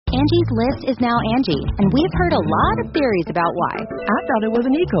Angie's List is now Angie, and we've heard a lot of theories about why. I thought it was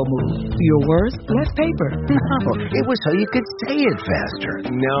an eco move. Fewer words, less paper. No, it was so you could say it faster.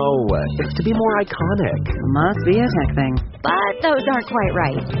 No, it's to be more iconic. Must be a tech thing. But those aren't quite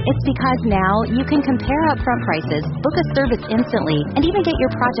right. It's because now you can compare upfront prices, book a service instantly, and even get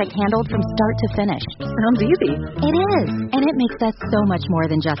your project handled from start to finish. Sounds easy. It is, and it makes us so much more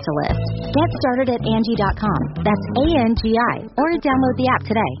than just a list. Get started at Angie.com. That's ANGI, or download the app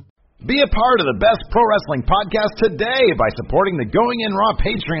today. Be a part of the best pro wrestling podcast today by supporting the Going In Raw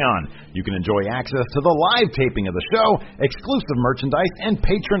Patreon. You can enjoy access to the live taping of the show, exclusive merchandise, and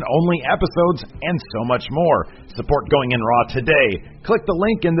patron-only episodes, and so much more. Support Going In Raw today. Click the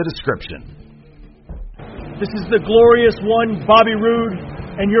link in the description. This is the glorious one, Bobby Roode,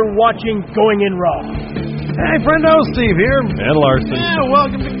 and you're watching Going In Raw. Hey, friendo, Steve here. And Larson. Yeah,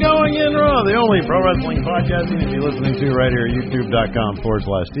 welcome to Going In Raw, the only pro wrestling podcast you can be listening to right here at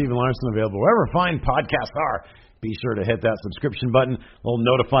youtube.com/Steve Larson, available wherever fine podcasts are. Be sure to hit that subscription button, little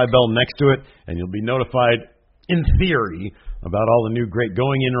notify bell next to it, and you'll be notified, in theory, about all the new great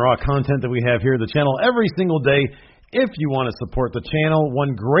Going In Raw content that we have here at the channel every single day. If you want to support the channel,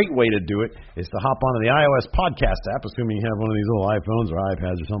 one great way to do it is to hop onto the iOS podcast app, assuming you have one of these little iPhones or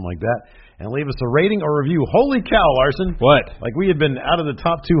iPads or something like that, and leave us a rating or review. Holy cow, Larson. What? Like we had been out of the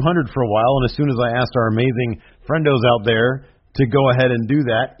top 200 for a while, and as soon as I asked our amazing friendos out there to go ahead and do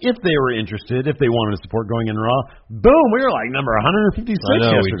that, if they were interested, if they wanted to support Going In Raw, boom, we were like number 156 I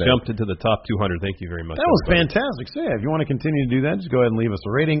know, yesterday. we jumped into the top 200. Thank you very much. That was fantastic. So yeah, if you want to continue to do that, just go ahead and leave us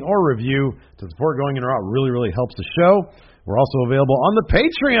a rating or review to support Going In Raw. It really, really helps the show. We're also available on the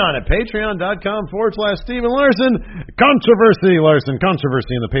Patreon at patreon.com/Steven Larson. Controversy, Larson.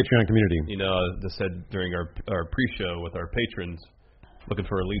 Controversy in the Patreon community. You know, as I said during our pre-show with our patrons, looking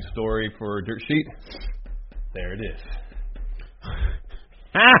for a lead story for Dirt Sheet, there it is.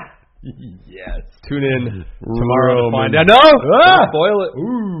 Yes. Tune in tomorrow to find out. No! Ah! Spoil it.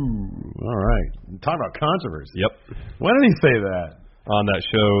 Ooh. All right. Talking about controversy. Yep. When did he say that? On that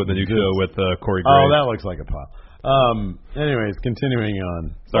show, the new show with Corey Graves. Oh, that looks like a pile. Anyways, continuing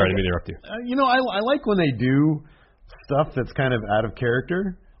on. Sorry to interrupt you. I like when they do stuff that's kind of out of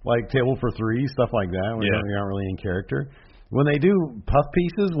character, like Table for Three, stuff like that, when they aren't really in character. When they do puff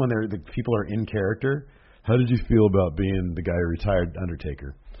pieces, when the people are in character, how did you feel about being the guy who retired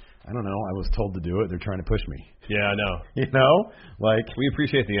Undertaker? I don't know. I was told to do it. They're trying to push me. Yeah, I know. You know? Like, we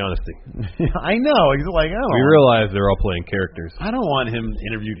appreciate the honesty. I know. He's like, we realize they're all playing characters. I don't want him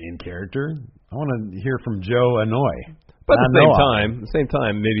interviewed in character. I want to hear from Joe Anoa'i. But at the same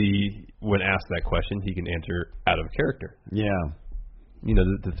time, maybe when asked that question, he can answer out of character. Yeah. You know,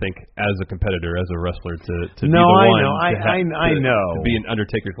 to think as a competitor, as a wrestler, to be the one. I know. know. To be in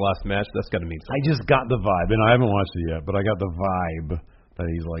Undertaker's last match, that's got to mean something. I just got the vibe, and I haven't watched it yet, but I got the vibe that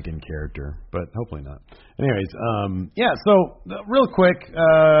he's like in character, but hopefully not. Anyways, so real quick,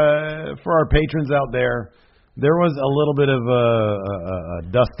 for our patrons out there, there was a little bit of a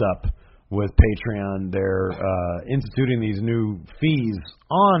dust-up with Patreon. They're instituting these new fees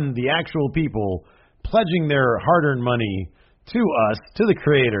on the actual people pledging their hard-earned money to us, to the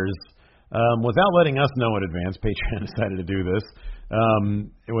creators, without letting us know in advance. Patreon decided to do this.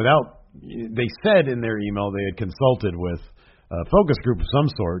 They said in their email they had consulted with a focus group of some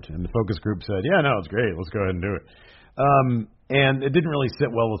sort, and the focus group said, yeah, no, it's great, let's go ahead and do it. And it didn't really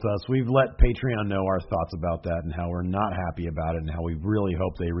sit well with us. We've let Patreon know our thoughts about that and how we're not happy about it and how we really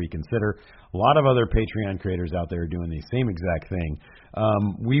hope they reconsider. A lot of other Patreon creators out there are doing the same exact thing.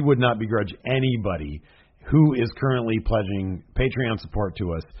 We would not begrudge anybody who is currently pledging Patreon support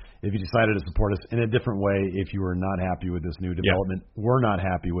to us if you decided to support us in a different way. If you are not happy with this new development, we're not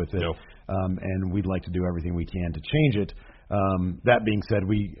happy with it, and we'd like to do everything we can to change it. That being said,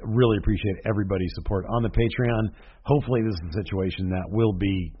 we really appreciate everybody's support on the Patreon. Hopefully this is a situation that will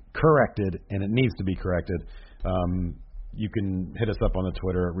be corrected, and it needs to be corrected. You can hit us up on the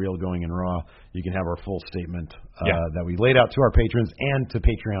Twitter at Real Going In Raw. You can have our full statement that we laid out to our patrons and to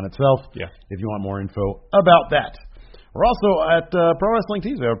Patreon itself if you want more info about that. We're also at Pro Wrestling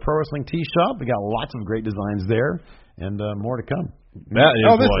Tees. We have a Pro Wrestling Tee shop. We got lots of great designs there, and more to come. That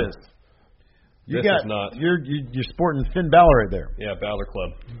is this is. You're sporting Finn Balor right there. Yeah, Balor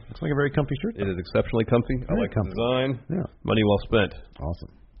Club. Looks like a very comfy shirt. It is exceptionally comfy. I like the design. Yeah. Money well spent.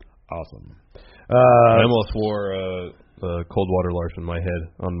 Awesome. I almost wore Coldwater Larson my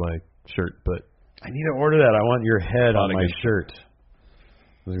head on my shirt, but I need to order that. I want your head on my shirt.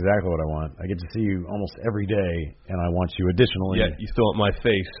 That's exactly what I want. I get to see you almost every day, and I want you additionally. Yeah, you still want my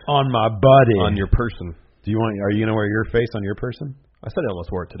face on my body, on your person. Are you gonna wear your face on your person? I said I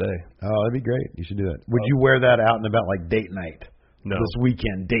almost wore it today. Oh, that'd be great. You should do that. Would you wear that out and about like date night? this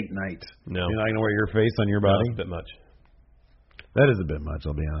weekend date night. No. You're not going to wear your face on your body? That's a bit much. That is a bit much,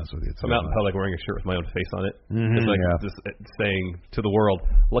 I'll be honest with you. I'm out in public wearing a shirt with my own face on it. Mm-hmm, It's like just saying to the world,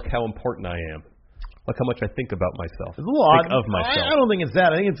 look how important I am. Look how much I think about myself. It's a little odd. Of myself. I don't think it's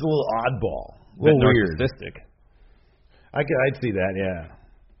that. I think it's a little oddball. A little weird. Narcissistic. I'd see that, yeah.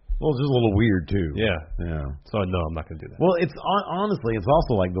 Well, it's just a little weird, too. Yeah. Yeah. So, no, I'm not going to do that. Well, it's honestly, it's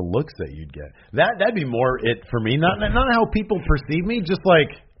also like the looks that you'd get. That'd be more it for me. Not how people perceive me, just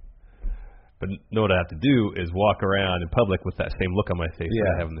like... But know what I have to do is walk around in public with that same look on my face that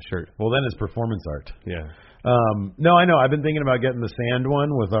I have in the shirt. Well, then it's performance art. Yeah. No, I know. I've been thinking about getting the sand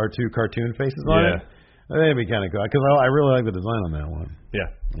one with our 2 cartoon faces on it. I think it'd be kind of cool because I really like the design on that one. Yeah.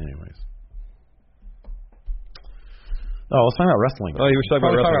 Anyways. Oh, let's talk about wrestling. Oh, you were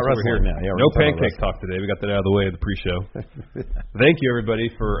talking about wrestling now. Yeah, no pancake talk today. We got that out of the way of the pre-show. Thank you, everybody,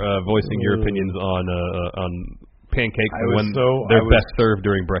 for voicing your opinions on pancakes and when they're best served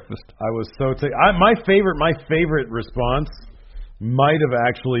during breakfast. I was so my favorite response might have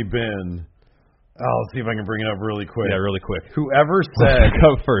actually been. Oh, let's see if I can bring it up really quick. Yeah, really quick. Whoever said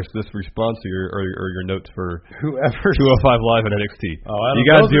come first, this response to your notes for whoever 205 Live at NXT. Oh, you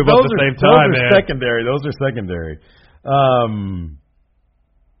guys do both at the same time, man. Those are secondary.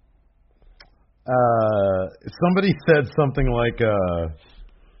 Somebody said something like oh,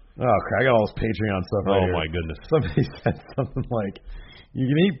 crap, I got all this Patreon stuff right here. Oh, my goodness. Somebody said something like, you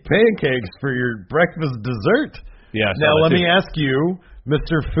can eat pancakes for your breakfast dessert. Yeah. Now, let me ask you,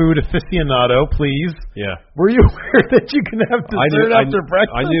 Mr. Food Aficionado, please. Yeah. Were you aware that you can have dessert after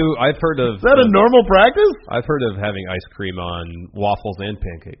breakfast? I've heard of... Is that a normal practice? I've heard of having ice cream on waffles and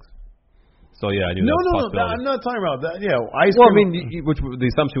pancakes. So, yeah, I knew that was a possibility. I'm not talking about that. Yeah, ice cream. Well, I mean, the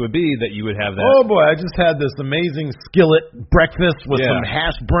assumption would be that you would have that. Oh, boy, I just had this amazing skillet breakfast with some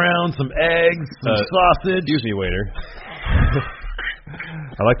hash browns, some eggs, some sausage. Excuse me, waiter.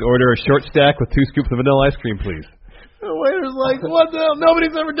 I'd like to order a short stack with 2 scoops of vanilla ice cream, please. The waiter's like, what the hell?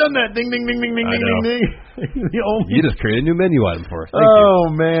 Nobody's ever done that. Ding, ding, ding, ding, ding, ding, ding, ding. You just created a new menu item for us. Thank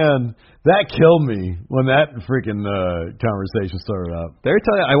you. Man. That killed me when that freaking conversation started up. Did I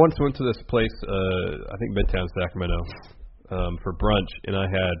tell you, I once went to this place, I think Midtown Sacramento, for brunch, and I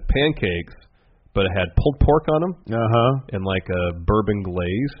had pancakes, but it had pulled pork on them. And like a bourbon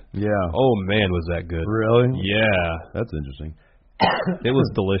glaze. Yeah. Oh, man, was that good. Really? Yeah. That's interesting. It was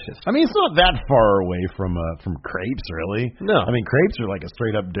delicious. I mean, it's not that far away from crepes, really. No. I mean, crepes are like a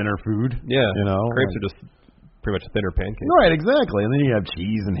straight-up dinner food. Yeah. You know? Crepes are just pretty much thinner pancakes. Right, exactly. And then you have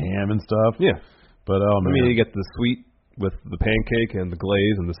cheese and ham and stuff. Yeah. But, man. I mean, you get the sweet with the pancake and the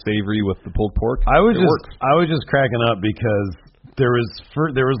glaze and the savory with the pulled pork. I was just cracking up because there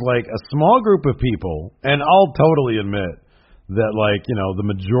was like a small group of people, and I'll totally admit that, like, you know, the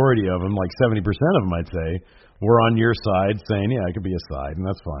majority of them, like 70% of them, I'd say, were on your side, saying, yeah, I could be a side, and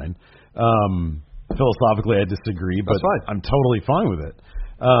that's fine. Philosophically, I disagree, but I'm totally fine with it.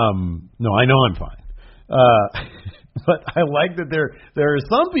 No, I know I'm fine. But I like that there are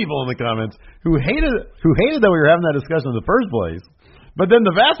some people in the comments who hated that we were having that discussion in the first place. But then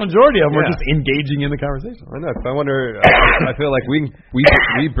the vast majority of them were just engaging in the conversation. I know. I wonder. I feel like we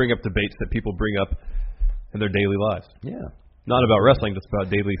bring up debates that people bring up in their daily lives. Yeah. Not about wrestling, just about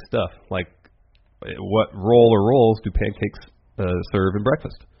daily stuff. Like, what role or roles do pancakes serve in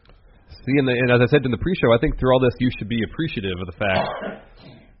breakfast? See, and as I said in the pre-show, I think through all this, you should be appreciative of the fact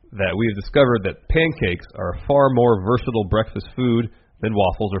that we have discovered that pancakes are a far more versatile breakfast food than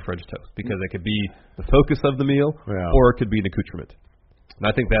waffles or French toast, because it could be the focus of the meal, or it could be an accoutrement. And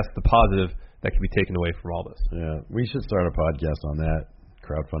I think that's the positive that can be taken away from all this. Yeah, we should start a podcast on that,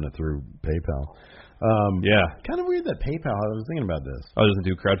 crowdfund it through PayPal. Kind of weird that PayPal, I was thinking about this. Oh, doesn't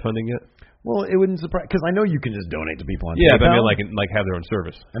do crowdfunding yet? Well, it wouldn't surprise, because I know you can just donate to people on PayPal. Yeah, but I mean, like have their own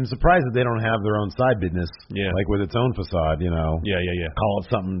service. I'm surprised that they don't have their own side business, like with its own facade, you know. Yeah. Call it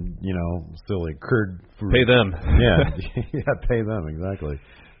something, you know, silly, curd food. Pay them. Yeah, pay them, exactly.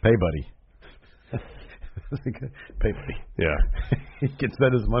 Pay buddy. Pay buddy. Yeah. He can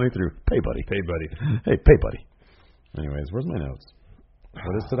send his money through Pay buddy. Pay buddy. Hey, pay buddy. Anyways, where's my notes?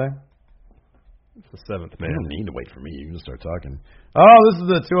 What is today? It's the 7th, man. You don't need to wait for me. You can just start talking. Oh, this is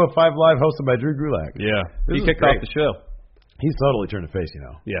the 205 Live hosted by Drew Gulak. Yeah. He kicked off the show. He's totally turned a face, you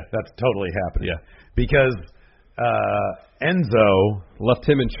know. Yeah. That's totally happening. Yeah. Because Enzo left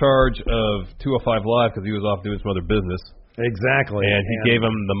him in charge of 205 Live because he was off doing some other business. Exactly. And he gave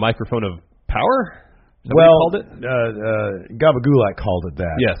him the microphone of power? Well, called it? Gabagulak called it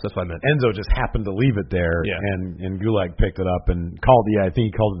that. Yes, that's what I meant. Enzo just happened to leave it there, and Gulak picked it up and called I think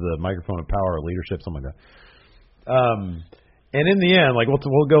he called it the microphone of power or leadership, something like that. And in the end, like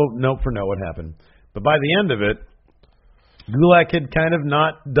we'll go note for note what happened. But by the end of it, Gulak had kind of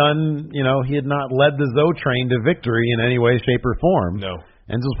not done, he had not led the Zoe train to victory in any way, shape, or form. No.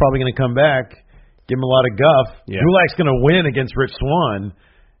 Enzo's probably going to come back, give him a lot of guff. Yeah. Gulak's going to win against Rich Swann.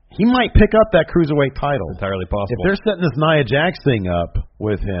 He might pick up that cruiserweight title. Entirely possible. If they're setting this Nia Jax thing up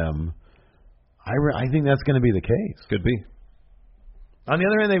with him, I think that's going to be the case. Could be. On the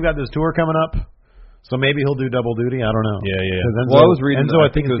other hand, they've got this tour coming up, so maybe he'll do double duty. I don't know. Yeah. Enzo, Well, I was reading. Enzo, I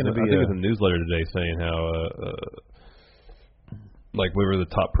think think is going to be. it was a newsletter today saying how, like, we were the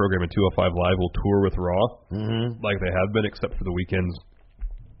top program in 205 Live will tour with Raw, like they have been, except for the weekends.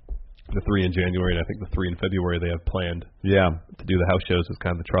 The 3 in January and I think the 3 in February they have planned. Yeah. To do the house shows as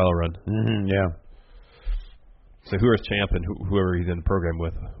kind of the trial run. Yeah. So whoever's champ and whoever he's in the program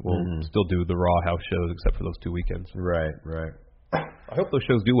with will still do the Raw house shows except for those 2 weekends. Right. I hope those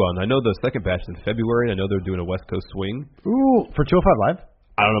shows do well. And I know the second batch is in February, and I know they're doing a West Coast swing. Ooh, for 205 Live?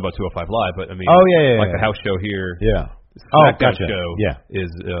 I don't know about 205 Live, but I mean, yeah. the house show here. Yeah. SmackDown gotcha. show Yeah. is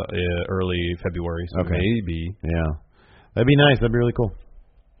early February, so maybe. Yeah. That'd be nice. That'd be really cool.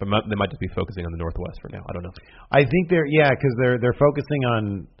 But they might just be focusing on the Northwest for now. I don't know. I think because they're focusing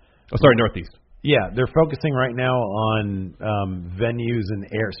on. Oh, sorry, Northeast. Yeah, they're focusing right now on venues and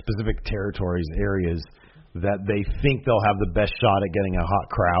specific territories, areas that they think they'll have the best shot at getting a hot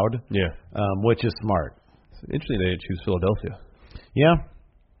crowd. Yeah. Which is smart. It's interesting they choose Philadelphia. Yeah.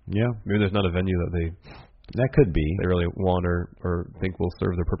 Maybe there's not a venue that that could be. They really want or think will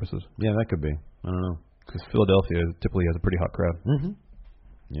serve their purposes. Yeah, that could be. I don't know. Because Philadelphia typically has a pretty hot crowd.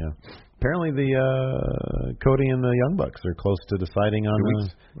 Yeah. Apparently the Cody and the Young Bucks are close to deciding on.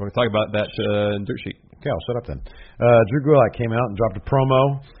 We're going to talk about that in Dirt Sheet. Okay, I'll shut up then. Drew Gulak came out and dropped a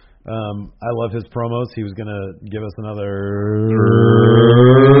promo. I love his promos. He was going to give us another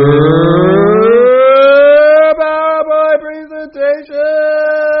Powerboy presentation.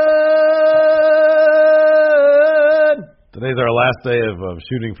 Today's our last day of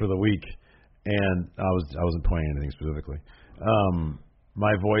shooting for the week, and I wasn't pointing anything specifically.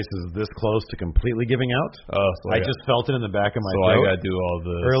 My voice is this close to completely giving out. I just felt it in the back of my throat. So I got to do all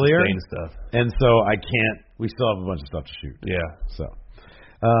the sustain stuff. And so I can't. We still have a bunch of stuff to shoot. Yeah. So,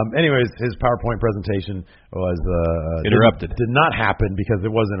 anyways, his PowerPoint presentation was interrupted. Did not happen because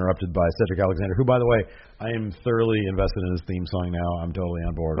it was interrupted by Cedric Alexander, who, by the way, I am thoroughly invested in his theme song now. I'm totally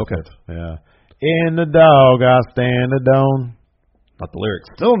on board. Okay. With it. Yeah. In the dog, I stand alone. Not the lyrics.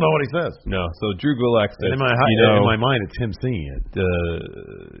 Still don't know what he says. No. So Drew Gulak said, in my mind, it's him singing it.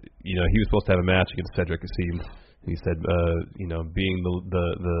 He was supposed to have a match against Cedric, it seemed. He said, being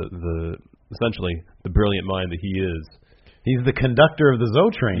the essentially the brilliant mind that he is. He's the conductor of the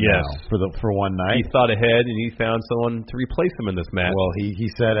Zoe train now for one night. He thought ahead and he found someone to replace him in this match. Well, he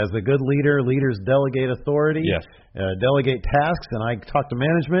said, as a good leader, leaders delegate authority, delegate tasks, and I talked to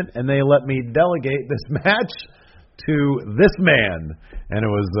management, and they let me delegate this match to this man, and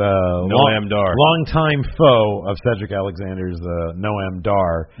it was Noam Dar, longtime foe of Cedric Alexander's Noam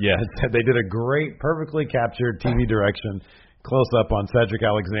Dar. Yeah, they did a great, perfectly captured TV direction close up on Cedric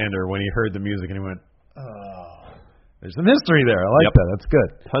Alexander when he heard the music, and he went, "Oh, there's some history there. I like that. That's good.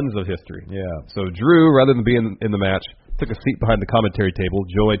 Tons of history." Yeah. So Drew, rather than being in the match, took a seat behind the commentary table,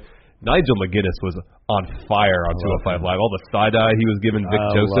 joined. Nigel McGuinness was on fire on 205 Live. All the side-eye he was giving Vic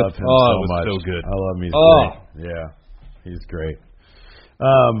Joseph. Love him so it was much. so good. I love him. He's great. Yeah, he's great.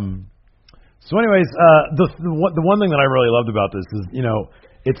 So anyways, the one thing that I really loved about this is,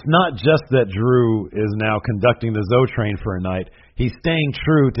 it's not just that Drew is now conducting the Zoe train for a night. He's staying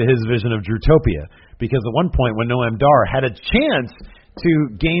true to his vision of Drewtopia. Because at one point when Noam Dar had a chance to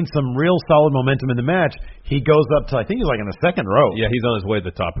gain some real solid momentum in the match, he goes up to, I think he's like in the second rope. Yeah, he's on his way to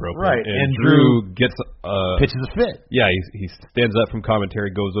the top rope. Right. And Drew gets pitches a fit. Yeah, he stands up from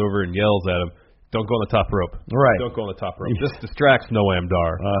commentary, goes over and yells at him, "Don't go on the top rope." Right. Don't go on the top rope. This distracts Noam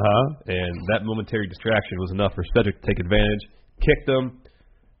Dar. Uh-huh. And that momentary distraction was enough for Cedric to take advantage, kicked him,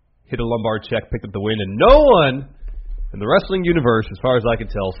 hit a lumbar check, picked up the win, and no one in the wrestling universe, as far as I can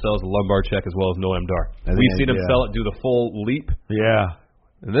tell, sells a lumbar check as well as Noam Dar. We've seen him sell it, do the full leap. Yeah.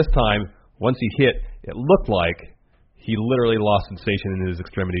 And this time, once he hit, it looked like he literally lost sensation in his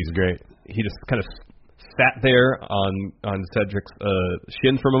extremities. Great. He just kind of sat there on Cedric's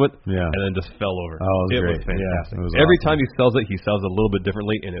shin for a moment, and then just fell over. Oh, it was was great. fantastic. Yeah, it was every awesome. time he sells it a little bit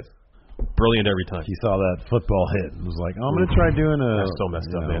differently, and it's brilliant every time. He saw that football hit and was like, I'm going to try doing a... That's so messed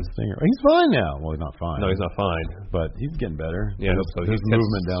up, man. Stinger. He's fine now. Well, he's not fine. No, he's not fine. But he's getting better. Yeah, so his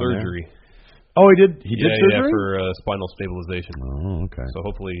movement down surgery. there. Oh, he did surgery? Yeah, for spinal stabilization. Oh, okay. So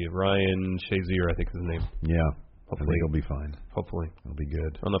hopefully Ryan Shazier, I think is his name. Yeah. Hopefully he'll be fine. Hopefully. He'll be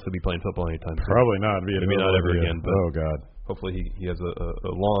good. I don't know if he'll be playing football anytime soon. Probably not. Maybe not ever again. But oh, God. Hopefully he has a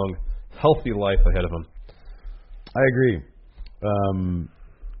long, healthy life ahead of him. I agree.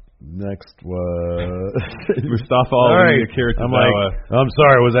 Next was Mustafa All Ali, right. Akira I'm Tozawa. like, I'm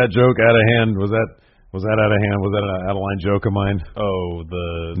sorry. Was that joke out of hand? Was that out of hand? Was that an out of line joke of mine? Oh,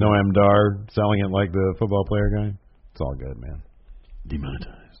 the Noam Dar selling it like the football player guy. It's all good, man.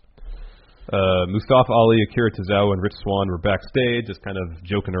 Demonetized. Mustafa Ali, Akira Tozawa, and Rich Swann were backstage, just kind of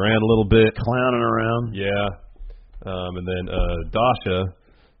joking around a little bit. Clowning around. Yeah. And then Dasha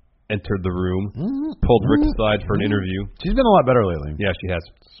entered the room, pulled Rick aside for an interview. She's been a lot better lately. Yeah, she has.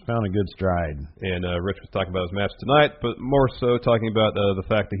 She's found a good stride. And Rich was talking about his match tonight, but more so talking about the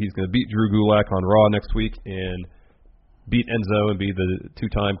fact that he's going to beat Drew Gulak on Raw next week and beat Enzo and be the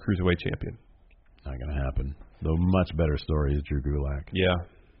 2-time Cruiserweight champion. Not going to happen. The much better story is Drew Gulak. Yeah.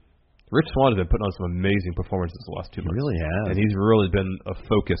 Rich Swann has been putting on some amazing performances the last 2 months. He really has. And he's really been a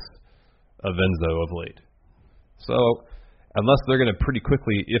focus of Enzo of late. So, unless they're going to pretty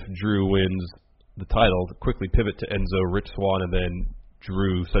quickly, if Drew wins the title, quickly pivot to Enzo, Rich Swann, and then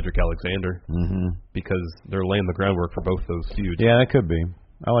Drew, Cedric Alexander, because they're laying the groundwork for both those feuds. Yeah, that could be.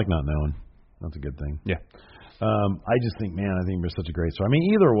 I like not knowing. That's a good thing. Yeah. I just think, man, I think there's such a great story. I mean,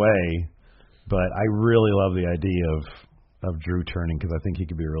 either way, but I really love the idea of Drew turning because I think he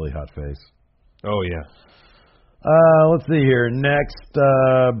could be a really hot face. Oh, yeah. Let's see here. Next,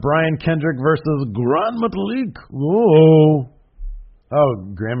 Brian Kendrick versus Gran Metalik. Whoa. Oh,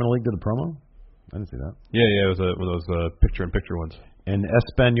 Gran Metalik did a promo? I didn't see that. Yeah, it was one of those picture-in-picture ones. En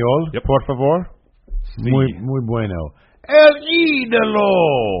español, Yep. por favor. Muy bueno. El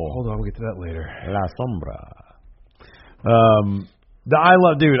ídolo. Hold on, we'll get to that later. La sombra. I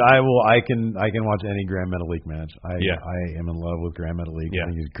can watch any Gran Metalik match. I am in love with Gran Metalik. Yeah. I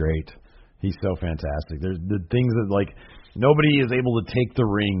think he's great. He's so fantastic. There's the things that like nobody is able to take the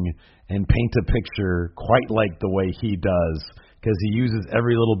ring and paint a picture quite like the way he does because he uses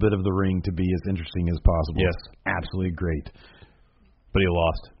every little bit of the ring to be as interesting as possible. Yes. Absolutely great. But he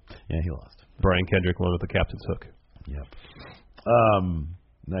lost. Yeah, he lost. Brian Kendrick won with the captain's hook. Yep.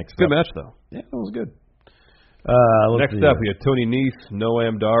 Next Good up. match, though. Yeah, it was good. Next up, we had Tony Nese,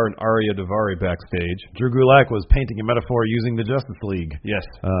 Noam Dar, and Arya Daivari backstage. Drew Gulak was painting a metaphor using the Justice League. Yes.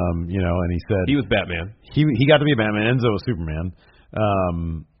 And he said He was Batman. he got to be Batman. Enzo was Superman.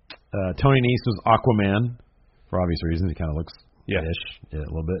 Tony Nese was Aquaman for obvious reasons. He kind of looks ish, a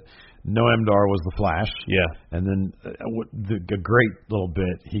little bit. Noam Dar was the Flash. Yeah. And then a great little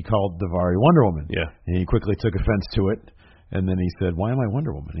bit, he called Daivari Wonder Woman. Yeah. And he quickly took offense to it. And then he said, "Why am I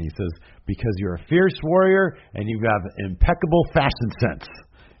Wonder Woman?" And he says, "Because you're a fierce warrior and you've got impeccable fashion sense."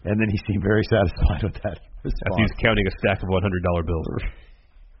 And then he seemed very satisfied with that response. As he's counting a stack of $100 bills.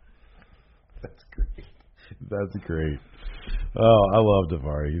 That's great. That's great. Oh, I love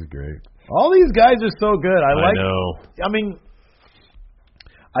Daivari. He's great. All these guys are so good. I know. I mean,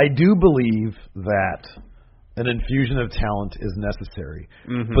 I do believe that an infusion of talent is necessary.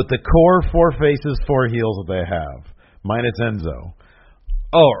 Mm-hmm. But the core 4 faces, 4 heels that they have, minus Enzo,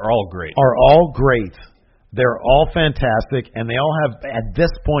 are all great. are all great. They're all fantastic, and they all have, at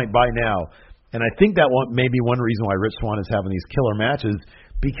this point by now, and I think that may be one reason why Rich Swann is having these killer matches,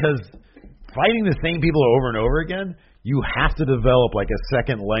 because fighting the same people over and over again, you have to develop like a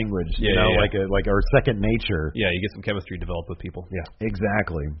second language, like or second nature. Yeah, you get some chemistry developed with people. Yeah.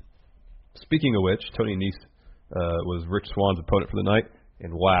 Exactly. Speaking of which, Tony Nese was Rich Swann's opponent for the night,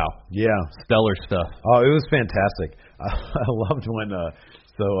 and wow. Yeah. Stellar stuff. Oh, it was fantastic. I loved when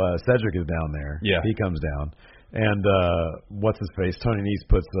Cedric is down there. Yeah. He comes down. And what's his face? Tony Nese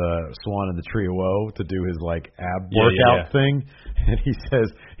puts Swan in the Tree of Woe to do his like ab workout thing. And he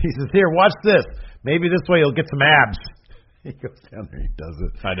says, "Here, watch this. Maybe this way you'll get some abs." He goes down there, he does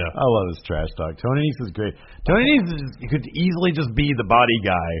it. I know. I love his trash talk. Tony Nese is great. Tony Nese could easily just be the body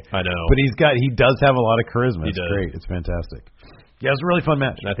guy. I know. But he does have a lot of charisma. He It's does. great. It's fantastic. Yeah, it was a really fun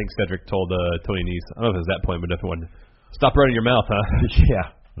match. And I think Cedric told Tony Nese, I don't know if it was that point, but definitely, stop running your mouth, huh?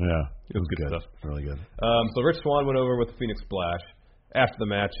 Yeah. It was good stuff. Really good. So Rich Swann went over with the Phoenix Splash. After the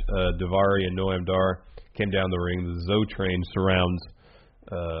match, Daivari and Noam Dar came down the ring. The Zoe train surrounds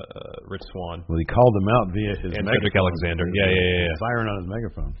Rich Swann. Well, he called him out via his and megaphone. Cedric Alexander. Yeah. Siren on his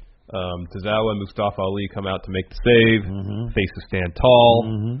megaphone. Tozawa and Mustafa Ali come out to make the save. Faces stand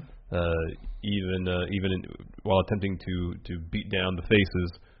tall. Even while attempting to beat down the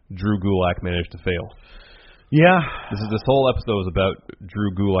faces, Drew Gulak managed to fail. Yeah. This whole episode is about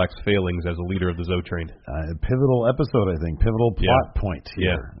Drew Gulak's failings as a leader of the Zoe train. Pivotal episode, I think. Pivotal plot point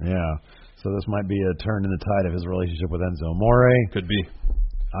here. Yeah. So this might be a turn in the tide of his relationship with Enzo Amore. Could be.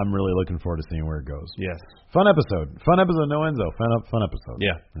 I'm really looking forward to seeing where it goes. Yes. Fun episode. No Enzo. Fun episode.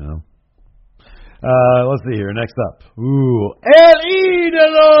 Yeah. You know? Let's see here. Next up. Ooh. El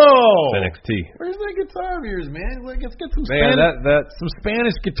Idolo! NXT. Where's that guitar of yours, man? Let's get some Man, some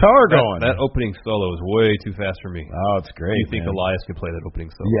Spanish guitar going. That opening solo is way too fast for me. Oh, it's great. Do you think man. Elias could play that opening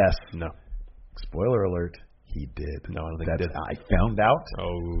solo? Yes. No. Spoiler alert. He did. No, I don't think he did. I found out.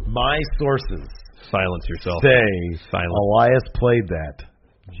 Oh. My sources Silence yourself. say Silence. Elias played that.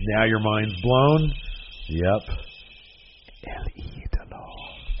 Now your mind's blown. Yep. El Idolo.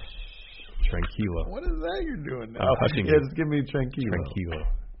 Tranquilo. What is that you're doing now? Hushing Yeah, you. just give me Tranquilo. Tranquilo.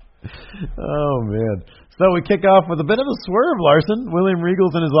 Oh, man. So we kick off with a bit of a swerve, Larson. William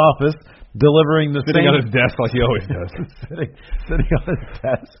Regal's in his office delivering the Sitting same... on his desk like he always does. sitting on his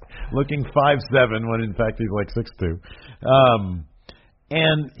desk, looking 5'7", when in fact he's like 6'2".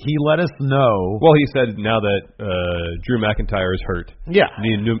 And he let us know... Well, he said now that Drew McIntyre is hurt. Yeah.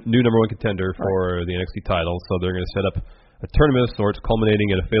 Need a new number one contender for the NXT title, so they're going to set up a tournament of sorts, culminating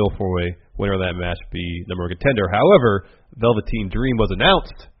in a fatal four-way. Winner of that match be number one contender. However, Velveteen Dream was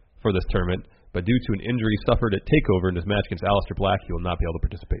announced for this tournament, but due to an injury suffered at TakeOver in his match against Aleister Black, he will not be able to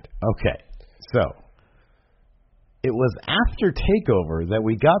participate. Okay. So, it was after TakeOver that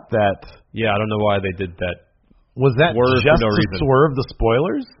we got that... Yeah, I don't know why they did that. Was that Swerve just for no to reason. swerve the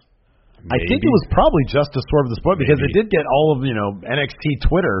spoilers? Maybe. I think it was probably just to swerve the spoilers because Maybe. they did get all of, NXT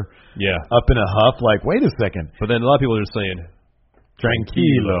Twitter Yeah. up in a huff like, wait a second. But then a lot of people are just saying,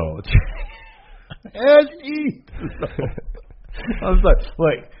 Tranquilo. I was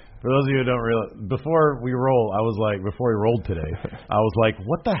like, for those of you who don't realize, before we rolled today, I was like,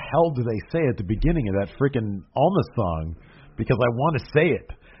 what the hell do they say at the beginning of that freaking Almas song? Because I want to say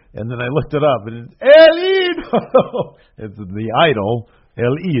it. And then I looked it up, and it's El Idolo. It's the idol,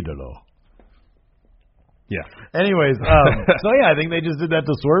 El Idolo. yeah, Anyways, so yeah, I think they just did that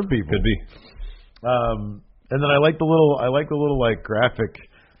to swerve people. could be. And then I like the little like graphic,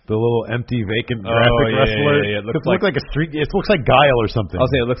 the little empty vacant graphic wrestler. Yeah. It looks like a street. It looks like Guile or something. I'll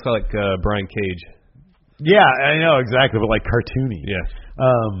say it looks like Brian Cage. Yeah, I know exactly, but like cartoony. Yeah.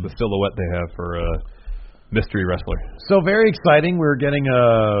 The silhouette they have for mystery wrestler. So very exciting. We're getting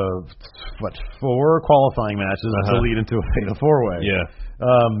 4 qualifying matches to lead into a fatal four-way. Yeah.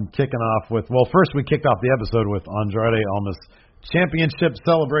 Kicking off with first we kicked off the episode with Andrade Almas Championship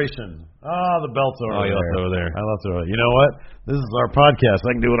Celebration. The belt's over there. Oh, yeah, over there. I left it over there. You know what? This is our podcast.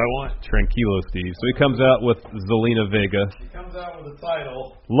 I can do what I want. Tranquilo, Steve. So he comes out with Zelina Vega. He comes out with a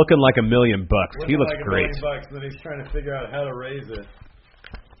title. Looking like $1 million. He looks like great. $1 million, and then he's trying to figure out how to raise it.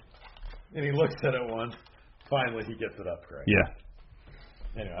 And he looks at it once. Finally, he gets it up correct. Yeah.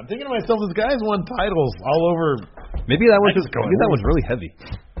 Anyway, I'm thinking to myself, this guy's won titles all over. Maybe that one's really heavy.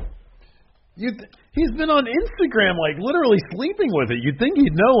 He's been on Instagram, like literally sleeping with it. You'd think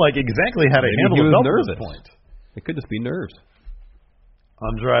he'd know like exactly how to Maybe handle he the was belt at nervous. this point. It could just be nerves.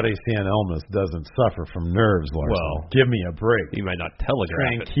 Andrade Cien Almas doesn't suffer from nerves, Larson. Well, give me a break. He might not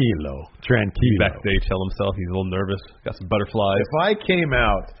telegraph it. Tranquilo. He backstage tell himself he's a little nervous. Got some butterflies. If I came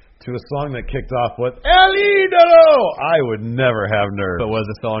out to a song that kicked off with El Idolo, I would never have nerves. But what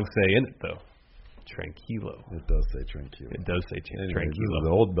does the song say in it, though? Tranquilo. It does say Tranquilo. It does say Anyways, Tranquilo. This is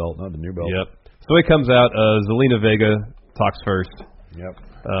the old belt, not the new belt. Yep. So he comes out. Zelina Vega talks first. Yep.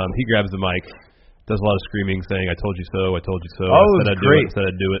 He grabs the mic, does a lot of screaming, saying, "I told you so. I told you so. Oh, I it said was I'd great. do it. I said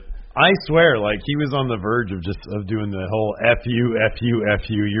I'd do it." I swear, like he was on the verge of doing the whole F you,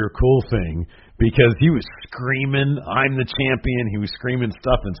 you're cool thing because he was screaming, "I'm the champion." He was screaming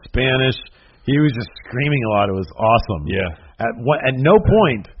stuff in Spanish. He was just screaming a lot. It was awesome. Yeah. At no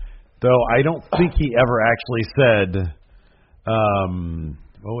point, though, I don't think he ever actually said,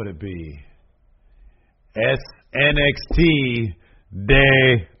 what would it be? NXT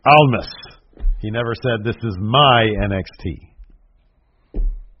de Almas. He never said, "This is my NXT."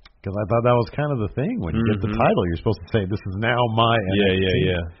 Because I thought that was kind of the thing. When you get the title, you're supposed to say, "This is now my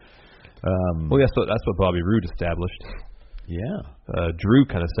NXT." Yeah. Well, that's what Bobby Roode established. Yeah. Drew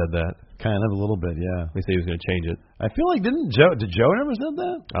kind of said that. Kind of a little bit, yeah. He said he was going to change it. I feel like did Joe never said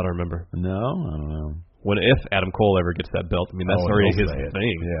that? I don't remember. No, I don't know. If Adam Cole ever gets that belt, I mean, that's already his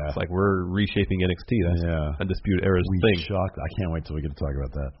thing. Yeah. It's like we're reshaping NXT. That's Undisputed Era's thing. Shocked. I can't wait till we get to talk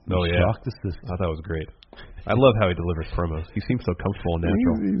about that. Shocked the system. I thought that was great. I love how he delivers promos. He seems so comfortable and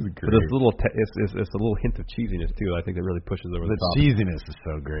natural. He's great. But it's a little hint of cheesiness too. I think that really pushes over the top. The cheesiness is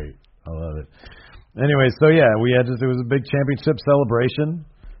so great. I love it. Anyway, so yeah, it was a big championship celebration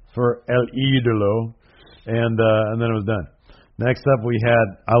for El Idolo, and then it was done. Next up, we had.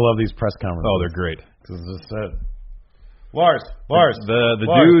 I love these press conferences. Oh, they're great. Because it's just Lars.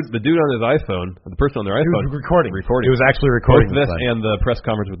 The dude on his iPhone, the person on their iPhone, was recording. It was actually both recording this and the press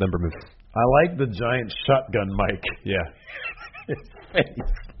conference with Ember Moon. I like the giant shotgun mic. Yeah. His face.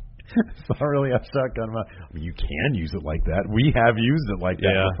 It's not really a shotgun mic. I mean, you can use it like that. We have used it like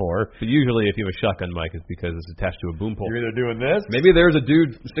that before. But usually, if you have a shotgun mic, it's because it's attached to a boom pole. You're either doing this. Maybe there's a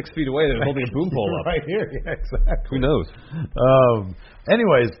dude 6 feet away that's holding a boom pole up. Right here. Yeah, exactly. Who knows?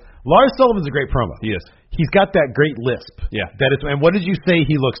 Anyways, Lars Sullivan's a great promo. He is. He's got that great lisp. Yeah. And what did you say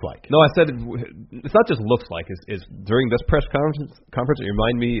he looks like? No, I said it's not just looks like. It's during this press conference, it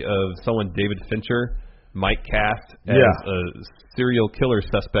reminded me of someone David Fincher might cast as a serial killer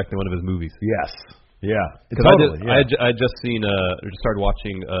suspect in one of his movies. Yes. Yeah. Because I just started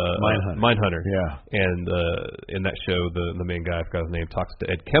watching Mindhunter. Yeah. And in that show, the main guy, I forgot his name, talks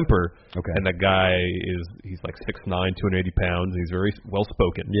to Ed Kemper. Okay. And that guy he's like 6'9", 280 pounds. He's very well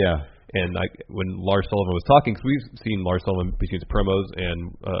spoken. Yeah. And when Lars Sullivan was talking, because we've seen Lars Sullivan between his promos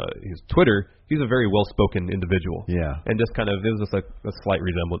and his Twitter, he's a very well-spoken individual. Yeah. And just kind of, it was just like a slight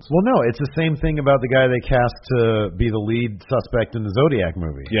resemblance. Well, no, it's the same thing about the guy they cast to be the lead suspect in the Zodiac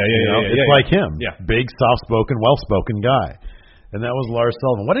movie. It's like him. Yeah. Big, soft-spoken, well-spoken guy. And that was Lars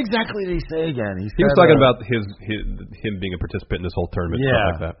Sullivan. What exactly did he say again? He was talking about him being a participant in this whole tournament, stuff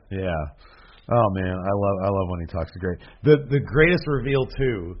like that. Yeah. Oh, man, I love when he talks. Great. The greatest reveal,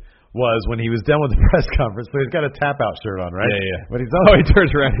 too, was when he was done with the press conference. So he's got a tap-out shirt on, right? Yeah. But he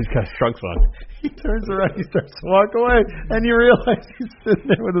turns around, he's got trunks on. He turns around, he starts to walk away, and you realize he's sitting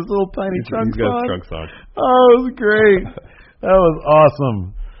there with his little tiny trunks on. He's got trunks on. Oh, it was great. That was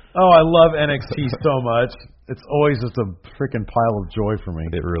awesome. Oh, I love NXT so much. It's always just a freaking pile of joy for me.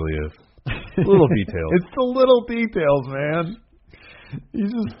 It really is. Little details. It's the little details, man.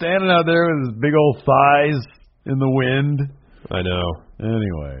 He's just standing out there with his big old thighs in the wind. I know.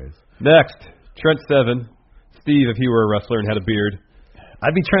 Anyways. Next, Trent Seven. Steve, if he were a wrestler and had a beard.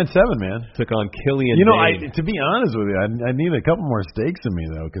 I'd be Trent Seven, man. Took on Killian Dane. To be honest with you, I need a couple more steaks in me,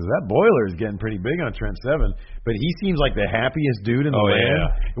 though, because that boiler is getting pretty big on Trent Seven. But he seems like the happiest dude in the land.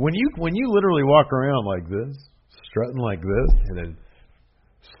 Yeah. When you literally walk around like this, strutting like this, and then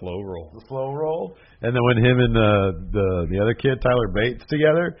slow roll. The slow roll. And then when him and the other kid, Tyler Bates,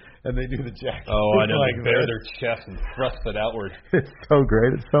 together, and they do the jack. Oh, I know. Like they bare their chest and thrust it outward. It's so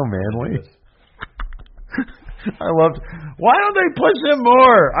great. It's so manly. I loved. Why don't they push him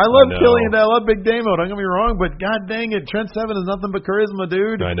more? I love Killian. I love Big Damo. Don't get me wrong, but god dang it, Trent Seven is nothing but charisma,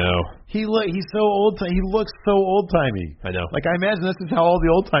 dude. I know. He's so old. He looks so old timey. I know. Like I imagine this is how all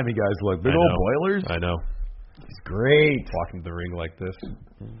the old timey guys look. Big old boilers. I know. He's great. Walking to the ring like this.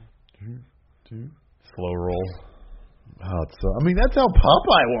 Slow roll. Oh, that's how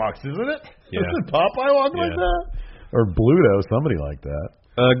Popeye walks, isn't it? Yeah. Doesn't Popeye walk like that? Or Bluto, somebody like that.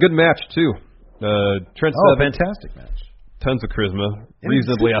 Good match too. Trent Seven. Fantastic match. Tons of charisma.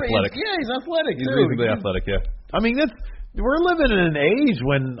 Reasonably athletic. He's athletic too. He's reasonably athletic, yeah. I mean, we're living in an age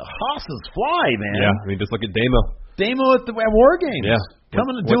when hosses fly, man. Yeah, I mean, just look at Damo. Damo at War Games. Yeah.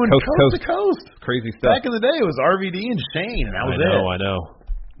 Coming and doing coast to coast. Crazy stuff. Back in the day, it was RVD and Shane, and that was it. I know.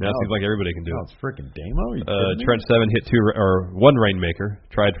 Now it seems like everybody can do it. It's freaking Damo. Trent Seven hit one Rainmaker,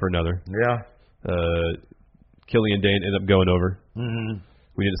 tried for another. Yeah. Killian Dane ended up going over. Mm-hmm.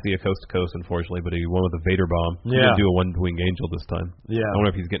 We didn't see a coast to coast, unfortunately, but he won with a Vader bomb. He didn't do a one-wing angel this time. Yeah. I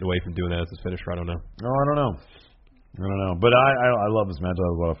wonder if he's getting away from doing that as his finisher. I don't know. Oh, I don't know. But I love this match. That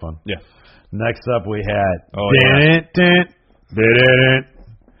was a lot of fun. Yeah. Next up, we had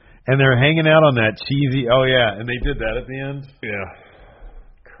and they're hanging out on that cheesy. Oh yeah, and they did that at the end. Yeah.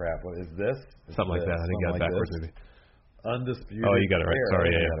 Crap. What is this? Something like that. I think you got it backwards. Maybe. Undisputed. Oh, you got it right.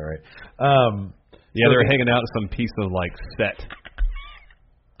 Sorry, yeah, you got it right. They were hanging out in some piece of like set.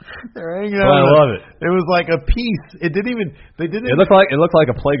 They're hanging out. I love it. It was like a piece. It didn't even. They didn't. It looked like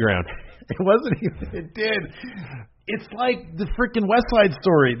a playground. It wasn't even. It did. It's like the freaking West Side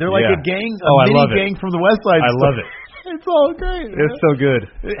Story. They're like a gang, mini gang from the West Side. I love it. It's all great. It's so good.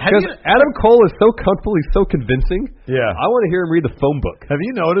 Because Adam Cole is so comfortable. He's so convincing. Yeah. I want to hear him read the phone book. Have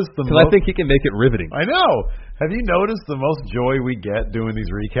you noticed because I think he can make it riveting. I know. Have you noticed the most joy we get doing these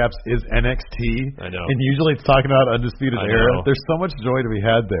recaps is NXT? I know. And usually it's talking about Undisputed Era. There's so much joy to be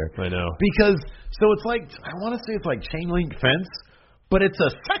had there. I know. Because, so it's like, I want to say it's like chain link fence, but it's a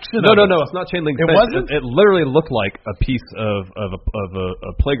section No, of it. it's not chain link fence. It wasn't? It literally looked like a piece of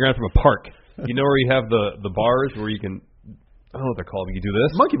a playground from a park. You know where you have the bars where you can, I don't know what they're called when you do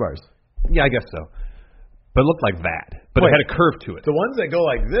this. Monkey bars. Yeah, I guess so. But it looked like that. But it had a curve to it. The ones that go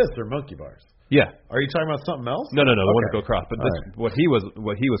like this are monkey bars. Yeah. Are you talking about something else? No, the one that go across. But what he was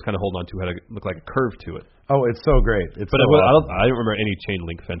kind of holding on to looked like a curve to it. Oh, it's so great. I don't remember any chain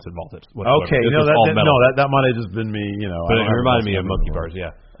link fence involved. Okay, that might have just been me. But it reminded me of monkey bars. Yeah.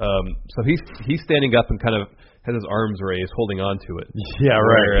 So he's standing up and kind of has his arms raised, holding on to it. Yeah,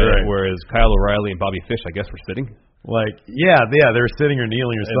 right. Whereas Kyle O'Reilly and Bobby Fish, I guess, were sitting. Like, they're sitting or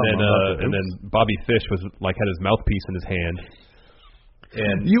kneeling or something. And then Bobby Fish was like had his mouthpiece in his hand.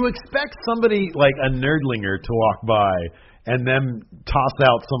 And you expect somebody like a nerdlinger to walk by and then toss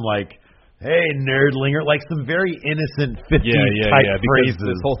out some like, "Hey, nerdlinger," like some very innocent 50s type phrases.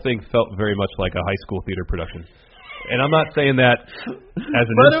 This whole thing felt very much like a high school theater production. And I'm not saying that as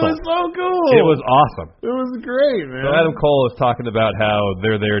an but insult. It was so cool. It was awesome. It was great, man. So Adam Cole is talking about how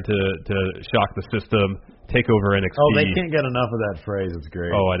they're there to shock the system, take over NXT. Oh, they can't get enough of that phrase. It's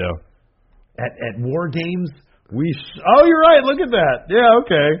great. Oh, I know. At War Games, oh, you're right. Look at that. Yeah,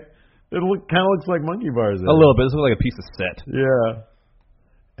 okay. It kind of looks like monkey bars. A little bit. This looks like a piece of set.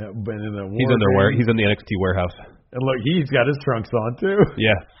 Yeah. But in the He's in the NXT warehouse. And look, he's got his trunks on too.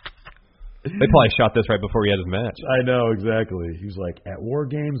 Yeah. They probably shot this right before he had his match. I know, exactly. He was like, at War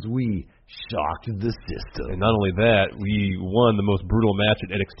Games, we shocked the system. And not only that, we won the most brutal match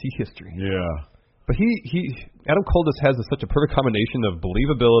in NXT history. Yeah. But Adam Cole just has such a perfect combination of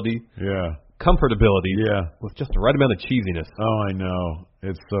believability, comfortability, with just the right amount of cheesiness. Oh, I know.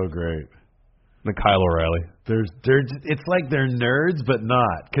 It's so great. And Kyle O'Reilly. It's like they're nerds, but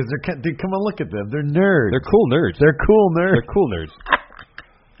not. Because come on, look at them. They're nerds. They're cool nerds. They're cool nerds.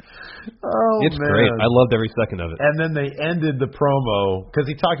 Oh, it's great. I loved every second of it. And then they ended the promo because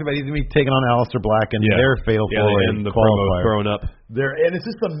he talked about he's going to be taking on Aleister Black and their fatal four-way and the promo thrown up. And it's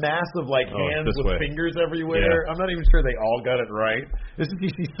just a massive hands with fingers everywhere. Yeah. I'm not even sure they all got it right. It's just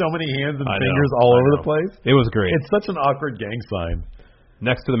you see so many hands and fingers all over the place. It was great. It's such an awkward gang sign.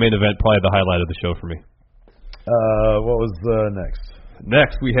 Next to the main event, probably the highlight of the show for me. What was next?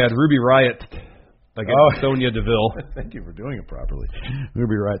 Next, we had Ruby Riott against Sonya Deville. Thank you for doing it properly.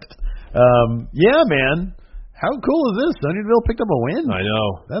 Ruby Riott. Yeah, man. How cool is this? Sonya Deville picked up a win. I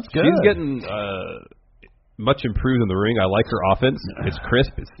know. That's good. She's getting much improved in the ring. I like her offense. It's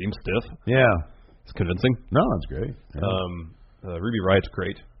crisp. It seems stiff. Yeah. It's convincing. No, it's great. Yeah. Ruby Riott's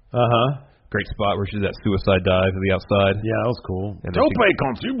great. Uh-huh. Great spot where she did that suicide dive to the outside. Yeah, that was cool. Tope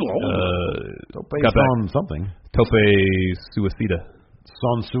Consuelo. Tope son something. Tope Suicida.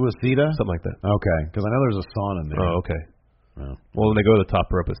 Son Suicida? Something like that. Okay, because I know there's a son in there. Oh, okay. Yeah. Well, when they go to the top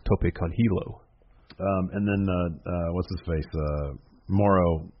rope, it's Tope con Hilo. And then, what's his face?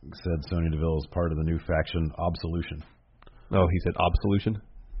 Morrow said Sonya Deville is part of the new faction, Absolution. Oh, he said Absolution?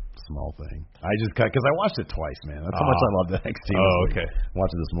 Small thing. I just cut because I watched it twice, man. That's how much I love the NXT. Oh, okay.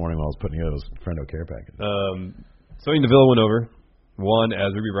 Watched it this morning while I was putting together those Friendo Care package. Sonya Deville went over. One,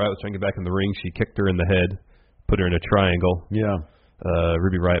 as Ruby Riott was trying to get back in the ring, she kicked her in the head, put her in a triangle. Yeah.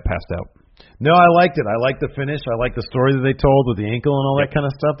 Ruby Riott passed out. No, I liked it. I liked the finish. I liked the story that they told with the ankle and all that kind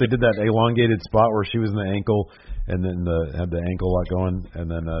of stuff. They did that elongated spot where she was in the ankle and then had the ankle lock going, and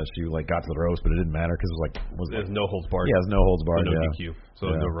then she got to the ropes, but it didn't matter because it was there's no holds barred. Yeah, there's no holds barred. No DQ,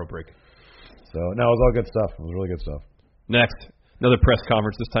 so no rope break. So no, it was all good stuff. It was really good stuff. Next, another press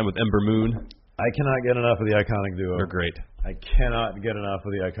conference. This time with Ember Moon. I cannot get enough of the Iconic Duo. They're great. I cannot get enough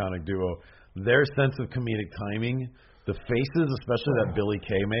of the Iconic Duo. Their sense of comedic timing. The faces, especially that Billy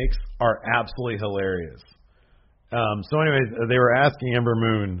Kay makes, are absolutely hilarious. So anyways, they were asking Ember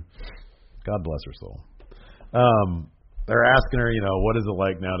Moon, God bless her soul, they're asking her, what is it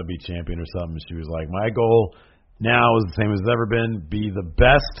like now to be champion or something? She was like, my goal now is the same as it's ever been, be the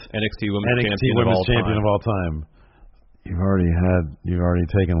best NXT Women's Champion of all time. You've already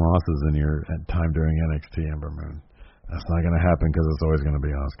taken losses in your time during NXT, Ember Moon. That's not going to happen because it's always going to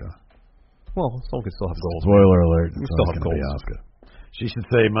be Asuka. Well, someone can still have goals. Spoiler alert. You still have goals. Asuka. She should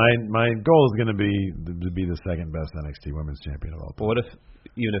say, my goal is going to be the second best NXT Women's Champion of all time. But what if,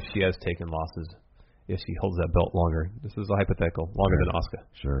 even if she has taken losses, if she holds that belt longer? This is a hypothetical. Longer than Asuka.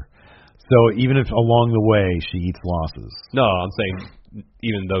 Sure. So even if along the way she eats losses. No, I'm saying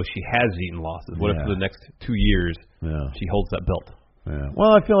even though she has eaten losses, what if for the next 2 years she holds that belt? Yeah.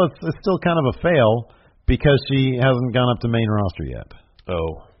 Well, I feel it's still kind of a fail because she hasn't gone up to main roster yet.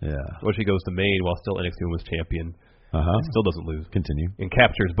 Oh. Yeah. What if she goes to main while still NXT Women's Champion? And still doesn't lose. Continue. And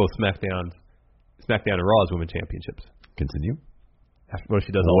captures both SmackDown and Raw's Women's Championships. Continue. What if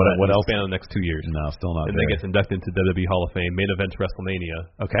she does all that? What else? Span the next 2 years. No, still not. And then gets inducted into WWE Hall of Fame, main event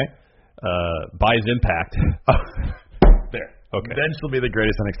WrestleMania. Okay. Buys Impact. There. Okay. Then she'll be the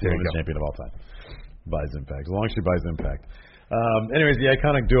greatest NXT Women's Champion of all time. Buys Impact. As long as she buys Impact. Anyways, the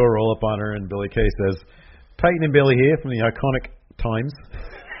Iconic Duo roll up on her, and Billy Kay says, Peyton and Billy here from the Iconic Times.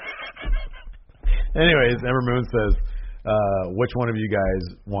 Anyways, Ember Moon says, which one of you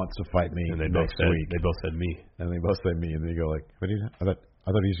guys wants to fight me and next week? They both said me. And they both said me, and then you go like, what do you? I thought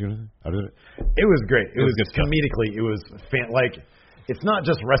he was going to. It was great. It was comedically. It was it's not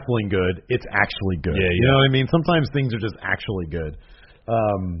just wrestling good. It's actually good. Yeah. You know what I mean? Sometimes things are just actually good.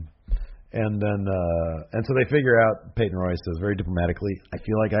 And then, and so they figure out, Peyton Royce says very diplomatically, I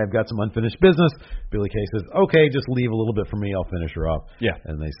feel like I've got some unfinished business. Billy Kay says, okay, just leave a little bit for me. I'll finish her off. Yeah.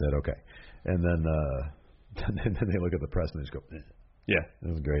 And they said, okay. And then, then they look at the press and they just go, eh. Yeah.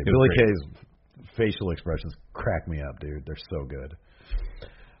 It was great. It was Billy great. Kay's facial expressions crack me up, dude. They're so good.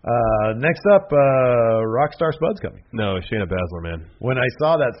 Next up, Rockstar Spud's coming. No, Shayna Baszler, man. When I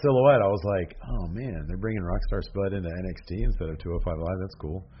saw that silhouette, I was like, oh, man, they're bringing Rockstar Spud into NXT instead of 205 Live. That's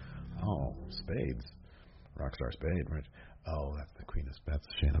cool. Oh, Spades. Rockstar Spade. Right? Oh, that's the Queen of Spades.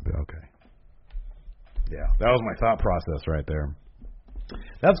 Shayna. Okay. Yeah, that was my thought process right there.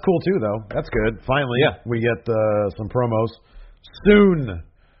 That's cool, too, though. That's good. Finally, we get some promos soon.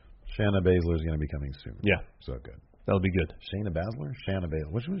 Shayna Baszler is going to be coming soon. Yeah. So good. That'll be good. Shayna Baszler? Shayna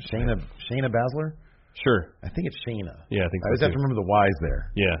Baszler. Which one? Shayna Baszler? Sure. I think it's Shayna. Yeah, I think I always have to remember the Y's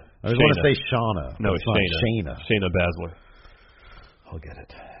there. Yeah. I always want to say Shauna. No, it's not Shayna. Shayna Baszler. I'll get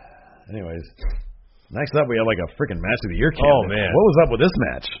it. Anyways, next up we have like a freaking match of the year candidate. Oh, man. What was up with this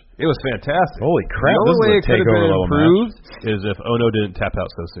match? It was fantastic. Holy crap. The only way it This is a could have takeover been level improved is if Ono didn't tap out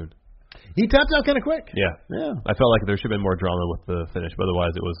so soon. He tapped out kind of quick. Yeah. Yeah. I felt like there should have been more drama with the finish, but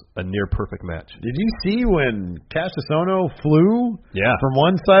otherwise it was a near perfect match. Did you see when Cassius Ohno flew from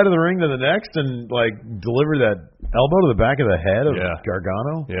one side of the ring to the next and like delivered that elbow to the back of the head of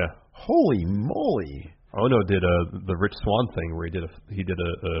Gargano? Yeah. Holy moly. Ono did the Rich Swann thing where he did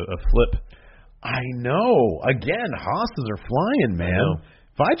a flip. I know. Again, hosses are flying, man.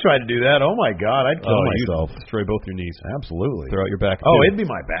 If I tried to do that, oh my God, I'd kill myself. You'd destroy both your knees. Absolutely. Throw out your back. Oh, too. it'd be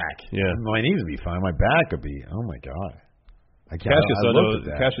my back. Yeah. My knees would be fine. My back would be. Oh my God.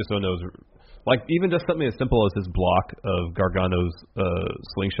 Cassius Ohno's like even just something as simple as his block of Gargano's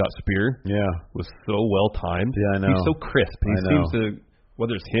slingshot spear. Yeah. Was so well timed. Yeah, I know. He's so crisp. He seems to,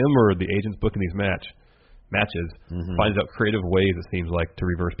 whether it's him or the agents booking these matches, finds out creative ways, it seems like, to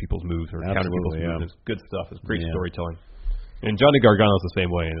reverse people's moves or counter people's moves. It's good stuff. It's great storytelling. And Johnny Gargano's the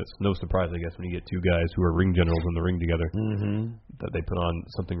same way, and it's no surprise, I guess, when you get two guys who are ring generals in the ring together, that they put on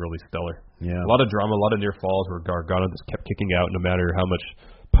something really stellar. Yeah. A lot of drama, a lot of near falls where Gargano just kept kicking out no matter how much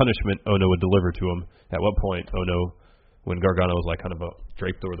punishment Ono would deliver to him. At what point, Ono, when Gargano was like kind of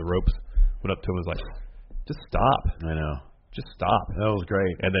draped over the ropes, went up to him and was like, just stop. I know. Just stop. That was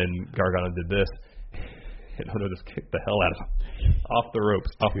great. And then Gargano did this. And Ono just kicked the hell out of him. Off the ropes,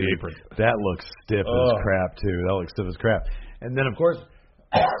 off the apron. That looks stiff as crap, too. That looks stiff as crap. And then, of course,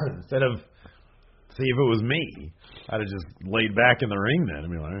 instead of, see, if it was me, I'd have just laid back in the ring then. I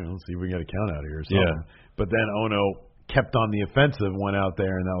mean, all right, let's see if we can get a count out of here or something. Yeah. But then Ono kept on the offensive, went out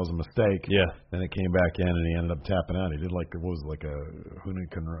there, and that was a mistake. Yeah. Then it came back in, and he ended up tapping out. He did like, what was it, like a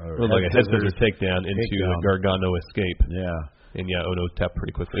head scissors takedown into a Gargano escape. Yeah. And Ono tapped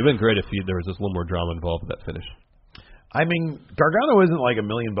pretty quickly. It would have been great if there was just a little more drama involved with that finish. I mean, Gargano isn't like $1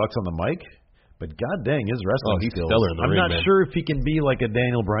 million on the mic, but god dang, his wrestling he's skills. stellar in the ring, I'm not man. sure if he can be like a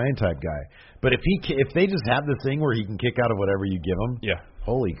Daniel Bryan type guy, but if they just have this thing where he can kick out of whatever you give him,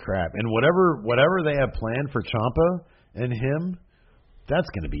 holy crap! And whatever they have planned for Ciampa and him, that's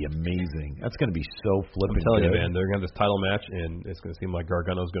going to be amazing. That's going to be so flipping. I'm telling good. you, man, they're going to have this title match, and it's going to seem like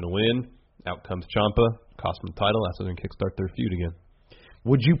Gargano's going to win. Out comes Ciampa, cost him the title. That's going to kickstart their feud again.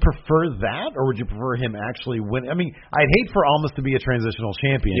 Would you prefer that, or would you prefer him actually win? I mean, I'd hate for Almas to be a transitional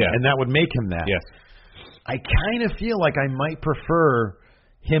champion, and that would make him that. Yes. I kind of feel like I might prefer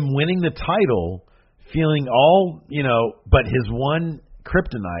him winning the title, feeling all, but his one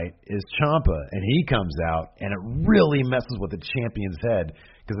kryptonite is Ciampa, and he comes out, and it really messes with the champion's head,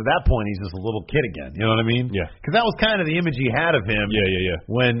 because at that point, he's just a little kid again. You know what I mean? Yeah. Because that was kind of the image he had of him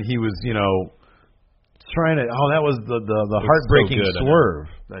when he was, trying to, that was the heartbreaking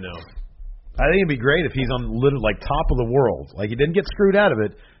swerve. I know. I think it'd be great if he's on literally like top of the world. Like he didn't get screwed out of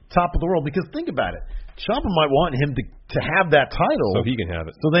it, top of the world. Because think about it, Ciampa might want him to have that title, so he can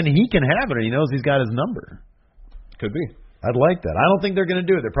have it. So then he can have it, and he knows he's got his number. Could be. I'd like that. I don't think they're going to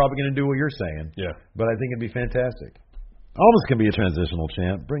do it. They're probably going to do what you're saying. Yeah. But I think it'd be fantastic. Almas can be a transitional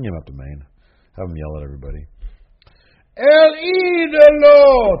champ. Bring him up to Maine. Have him yell at everybody. El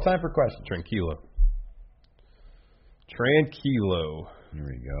Idolo. Time for questions. Tranquilo. Here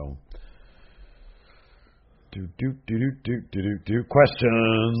we go.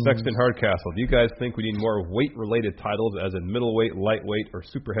 Questions. Sexton Hardcastle. Do you guys think we need more weight-related titles, as in middleweight, lightweight, or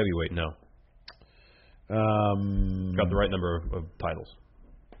super heavyweight? No. Got the right number of titles.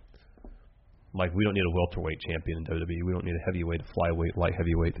 Like, we don't need a welterweight champion in WWE. We don't need a heavyweight, flyweight, light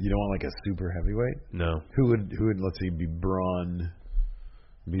heavyweight. You don't want like a super heavyweight? No. Who would let's see, be Braun?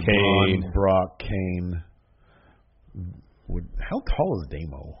 Kane. Braun, Brock, Kane. How tall is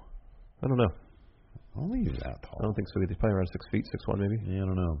Damo? I don't know. I don't think he's that tall. I don't think so. He's probably around 6 feet, 6'1", maybe. Yeah, I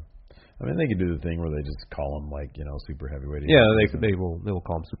don't know. I mean, they could do the thing where they just call them like super heavyweight. Yeah, they will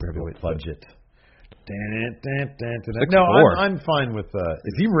call them super heavyweight. Fudge it. Six No, four. I'm fine with.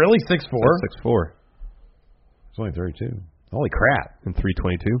 Is he really 6'4"? 6'4". He's only 32. Holy crap! And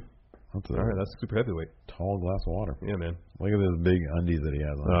 322. That's All right, that's super heavyweight. tall glass of water. Yeah, man. Look at those big undies that he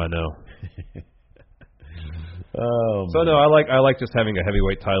has on. Oh, I know. So no, I like just having a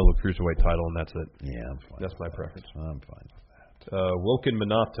heavyweight title, a cruiserweight title, and that's it. Yeah, I'm fine. That's my preference. I'm fine with that. Woken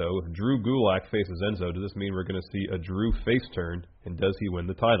Minato, if Drew Gulak faces Enzo, does this mean we're going to see a Drew face turn, and does he win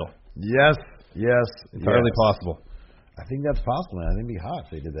the title? Yes. Entirely possible. I think that's possible, man. I think it'd be hot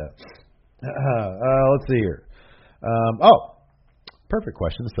if they did that. Let's see here. Perfect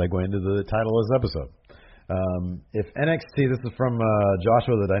question to segue into the title of this episode. If NXT, this is from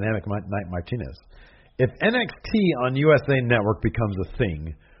Joshua the Dynamic Knight Martinez. If NXT on USA Network becomes a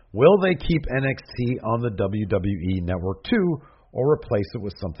thing, will they keep NXT on the WWE Network too, or replace it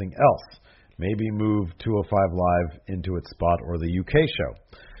with something else? Maybe move 205 Live into its spot or the UK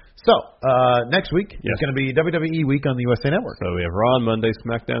show. So, next week is going to be WWE Week on the USA Network. So we have Raw on Monday,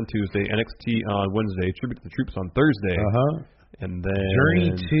 SmackDown Tuesday, NXT on Wednesday, Tribute to the Troops on Thursday. And then Journey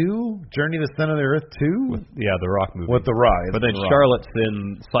to the Center of the Earth 2? The Rock movie. With The Rock. But then Charlotte's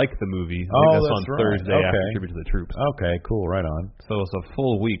in Psych the movie. That's on Thursday after Tribute to the Troops. Okay, cool, right on. So it's a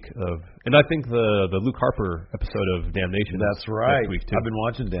full week of, and I think the Luke Harper episode of Damnation. That's right. Next week too. I've been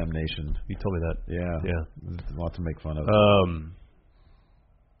watching Damnation. You told me that. Yeah. Lots to make fun of.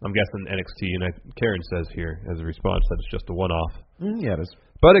 I'm guessing NXT, and Karen says here as a response that it's just a one-off. Yeah, it is.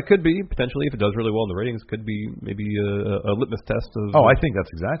 But it could be, potentially, if it does really well in the ratings, could be maybe a litmus test of... I think that's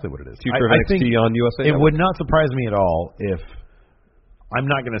exactly what it is. Future of NXT on USA It Network. would not surprise me at all if... I'm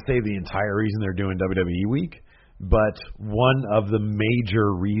not going to say the entire reason they're doing WWE Week, but one of the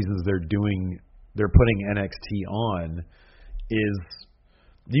major reasons they're putting NXT on is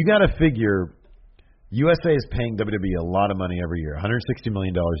you got to figure... USA is paying WWE a lot of money every year, $160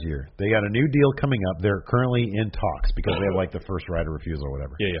 million a year. They got a new deal coming up. They're currently in talks because they have like the first right of refusal or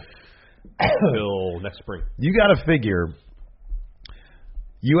whatever. Yeah. Till next spring. You got to figure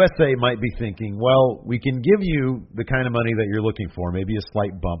USA might be thinking, well, we can give you the kind of money that you're looking for, maybe a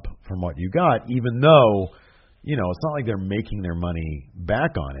slight bump from what you got, even though, it's not like they're making their money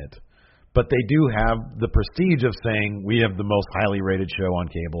back on it. But they do have the prestige of saying we have the most highly rated show on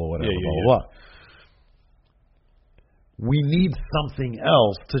cable or whatever, blah, blah. We need something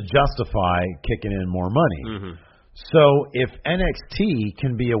else to justify kicking in more money. Mm-hmm. So if NXT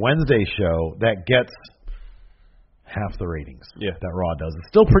can be a Wednesday show that gets half the ratings that Raw does,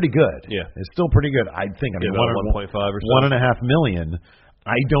 it's still pretty good. Yeah. It's still pretty good. I think. I mean, 1.5 or so. 1.5 million.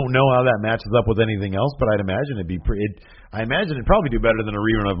 I don't know how that matches up with anything else, but I'd imagine I imagine it'd probably do better than a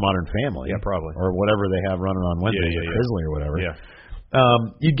rerun of Modern Family. Yeah, probably. Or whatever they have running on Wednesday, Grizzly or whatever. Yeah.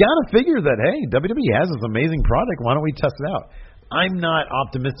 You got to figure that, hey, WWE has this amazing product. Why don't we test it out? I'm not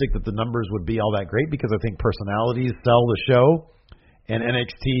optimistic that the numbers would be all that great because I think personalities sell the show, and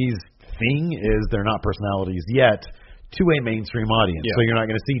NXT's thing is they're not personalities yet to a mainstream audience. Yeah. So you're not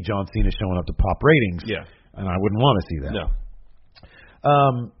going to see John Cena showing up to pop ratings. Yeah. And I wouldn't want to see that. No.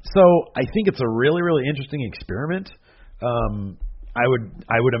 So I think it's a really, really interesting experiment. I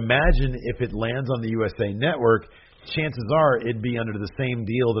would imagine if it lands on the USA Network, chances are it'd be under the same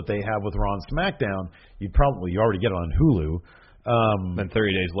deal that they have with Raw and SmackDown. You already get it on Hulu. Then 30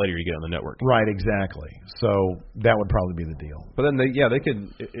 days later, you get it on the network. Right, exactly. So that would probably be the deal. But then they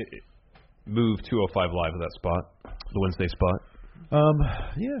could move 205 Live to that spot, the Wednesday spot.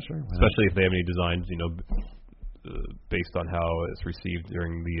 Yeah, sure. Especially if they have any designs, based on how it's received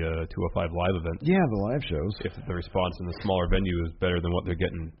during the 205 Live event. Yeah, the live shows. If the response in the smaller venue is better than what they're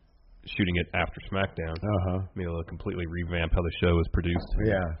getting shooting it after SmackDown, maybe they'll completely revamp how the show is produced.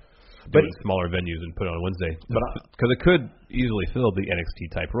 Yeah. But in smaller venues and put it on Wednesday. Because it could easily fill the NXT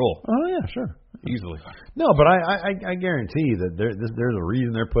type role. Oh, yeah, sure. Easily. No, but I guarantee that there's a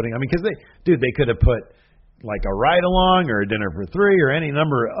reason they're putting, because they could have put like a ride along or a dinner for three or any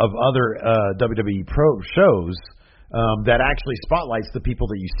number of other WWE Pro shows that actually spotlights the people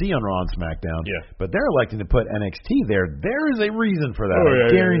that you see on Raw and SmackDown. Yeah. But they're electing to put NXT there. There is a reason for that.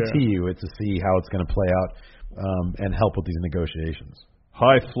 I guarantee you it's to see how it's going to play out and help with these negotiations.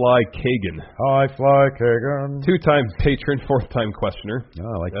 High Fly Kagan. High Fly Kagan. 2-time patron, 4th-time questioner. Oh,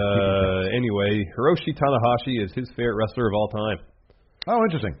 I like that. Anyway, Hiroshi Tanahashi is his favorite wrestler of all time. Oh,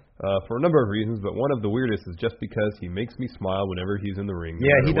 interesting. For a number of reasons, but one of the weirdest is just because he makes me smile whenever he's in the ring.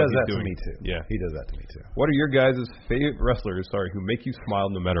 Yeah, he does that to me too. Yeah, he does that to me too. What are your guys' favorite wrestlers? Who make you smile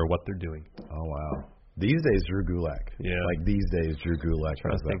no matter what they're doing? Oh wow. These days, Drew Gulak. Yeah. Like these days, Drew Gulak.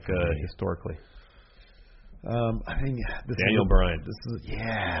 I think historically. Daniel Bryan.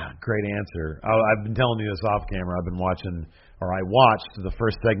 Great answer. I've been telling you this off camera. I watched the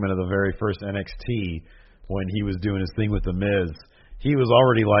first segment of the very first NXT when he was doing his thing with The Miz. He was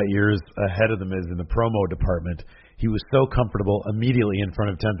already light years ahead of The Miz in the promo department. He was so comfortable immediately in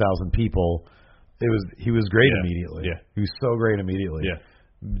front of 10,000 people. He was great immediately. Yeah. He was so great immediately. Yeah.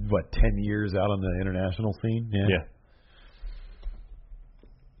 What, 10 years out on the international scene? Yeah.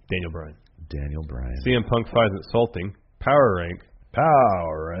 Daniel Bryan. CM Punk finds insulting. Power rank.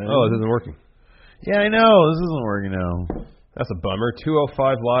 Oh, it isn't working. Yeah, I know. This isn't working now. That's a bummer.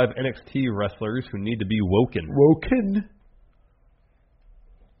 205 Live NXT wrestlers who need to be woken.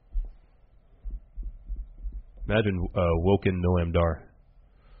 Imagine woken Noam Dar.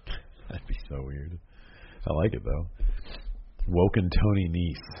 That'd be so weird. I like it, though. Woken Tony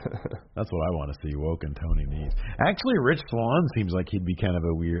Nese. That's what I want to see, woken Tony Nese. Actually, Rich Swann seems like he'd be kind of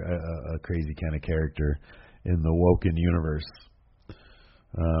a weird, a crazy kind of character in the woken universe.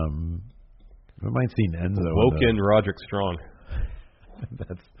 I might see Enzo. Woken Roderick Strong.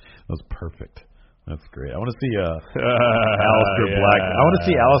 That's perfect. That's great. I want to see Aleister Black. I want to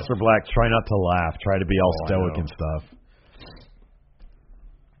see Aleister Black try not to laugh, try to be all stoic and stuff.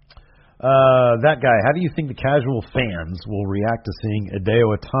 That guy, how do you think the casual fans will react to seeing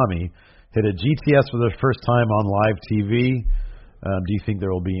Hideo Itami hit a GTS for the first time on live TV? Do you think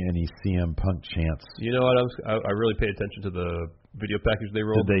there will be any CM Punk chants? You know what? I really paid attention to the video package they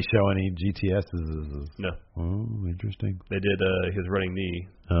rolled. Did they show any GTSs? No. Oh, interesting. They did his running knee,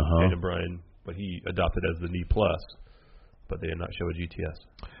 Daniel Bryan, but he adopted as the knee plus, but they did not show a GTS.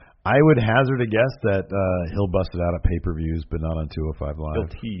 I would hazard a guess that he'll bust it out at pay-per-views, but not on 205 Live.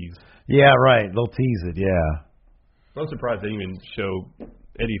 They'll tease. Yeah, right. They'll tease it, yeah. I'm surprised they didn't even show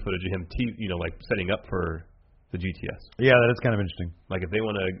any footage of him, like setting up for the GTS. Yeah, that is kind of interesting. Like if they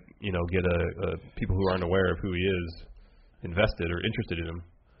want to, get people who aren't aware of who he is invested or interested in him,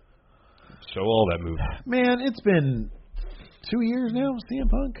 show all that move. Man, it's been 2 years now, CM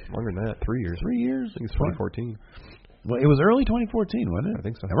Punk. Longer than that, 3 years. 3 years. I think it's 2014. Well, it was early 2014, wasn't it? I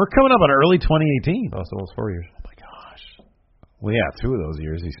think so. And we're coming up on early 2018. Oh, so almost 4 years. Oh my gosh. Well, yeah, 2 of those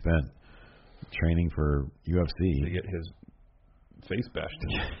years he spent training for UFC to get his face bashed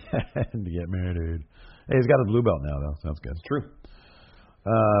in. To get married, dude. Hey, he's got a blue belt now, though. Sounds good. It's true.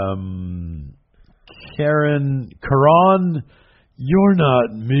 Karan, you're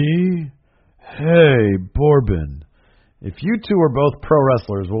not me. Hey, Borbin. If you two are both pro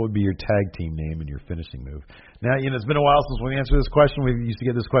wrestlers, what would be your tag team name and your finishing move? Now, it's been a while since we answered this question. We used to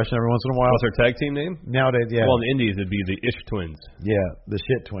get this question every once in a while. What's our tag team name? Nowadays, yeah. Well, in the Indies, it'd be the Ish Twins. Yeah, the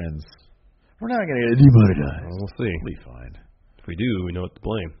Shit Twins. We're not going to get demonetized. Well, we'll see. We'll be fine. If we do, we know what to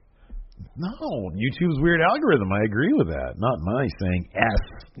blame. No, YouTube's weird algorithm. I agree with that. Not my saying S.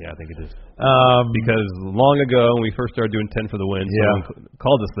 Yeah, I think it is. Because long ago, when we first started doing 10 for the win, someone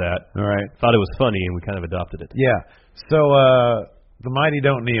called us that. All right. Thought it was funny, and we kind of adopted it. Yeah. So the Mighty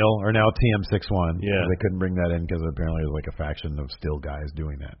Don't Kneel are now TM61. Yeah. They couldn't bring that in because apparently there's like a faction of still guys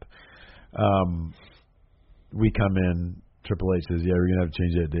doing that. We come in, Triple H says, yeah, we're going to have to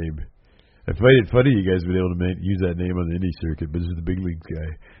change that name. If I did funny, you guys would be able to use that name on the indie circuit, but this is the big league guy.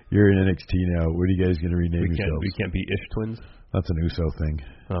 You're in NXT now. What are you guys going to rename yourselves? We can't be Ish Twins? That's an USO thing.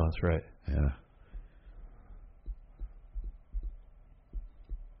 Oh, that's right. Yeah.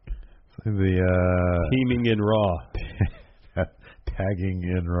 So Teaming in Raw. Tagging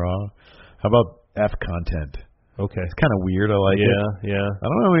in Raw. How about F content? Okay. It's kind of weird. I like it. Yeah. I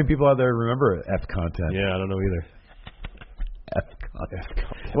don't know how many people out there remember F content. Yeah, I don't know either. F content.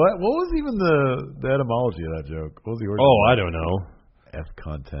 What was even the etymology of that joke? What was the origin? Oh, I don't know. F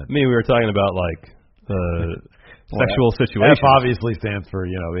content. I mean, we were talking about like sexual situations. F obviously stands for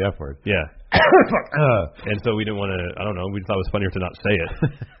the F word. Yeah. And so we didn't want to. I don't know. We thought it was funnier to not say it.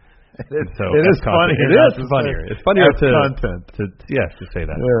 It is funny. It is funnier. It's funnier F to content. To say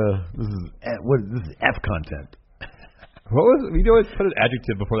that. This is F content. What was? We always put an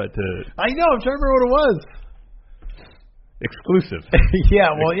adjective before that to. I know. I'm trying to remember what it was. Exclusive.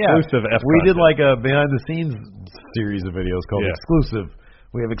 Exclusive F We did like a behind the scenes series of videos called Exclusive.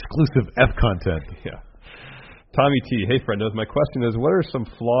 We have exclusive F content. Yeah. Tommy T. Hey, friendos. My question is, what are some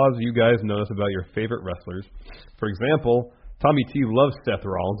flaws you guys notice about your favorite wrestlers? For example, Tommy T. loves Seth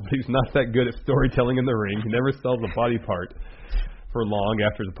Rollins, but he's not that good at storytelling in the ring. He never sells a body part for long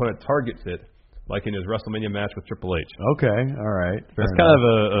after his opponent targets it, like in his WrestleMania match with Triple H. Okay, all right. That's kind of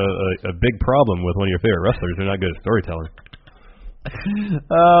a big problem with one of your favorite wrestlers. They're not good at storytelling.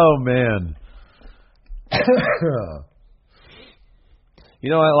 Oh, man. I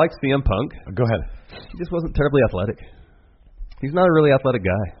like CM Punk. Go ahead. He just wasn't terribly athletic. He's not a really athletic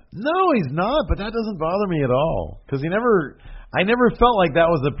guy. No, he's not, but that doesn't bother me at all. Because I never felt like that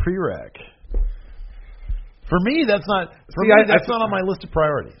was a prereq. For me, that's not that's not on my list of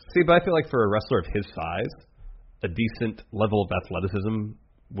priorities. See, but I feel like for a wrestler of his size, a decent level of athleticism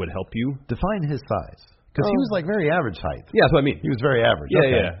would help you. Define his size. Because he was like very average height. Yeah, that's what I mean. He was very average. Yeah,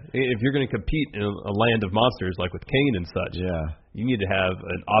 okay. yeah. If you're going to compete in a land of monsters like with Kane and such, you need to have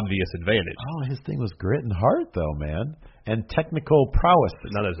an obvious advantage. Oh, his thing was grit and heart, though, man. And technical prowess.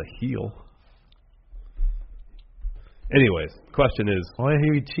 But not as a heel. Anyways, question is... Well,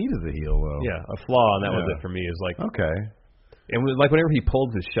 he cheated as a heel, though. Yeah, a flaw, and that was it for me. Is like... Okay. And like whenever he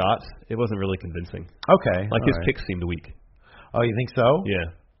pulled his shots, it wasn't really convincing. Okay. Like his kicks seemed weak. Oh, you think so?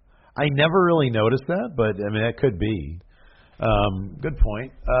 Yeah. I never really noticed that, but I mean that could be. Good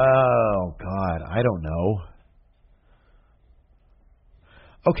point. Oh God, I don't know.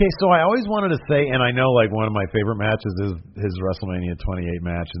 Okay, so I always wanted to say, and I know like one of my favorite matches is his WrestleMania 28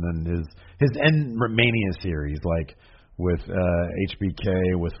 match, and then his End Mania series, like with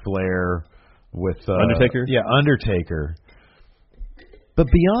HBK, with Flair, with Undertaker. Yeah, Undertaker. But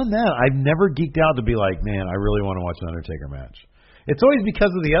beyond that, I've never geeked out to be like, man, I really want to watch an Undertaker match. It's always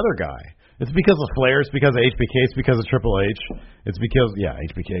because of the other guy. It's because of Flair. It's because of HBK. It's because of Triple H. It's because,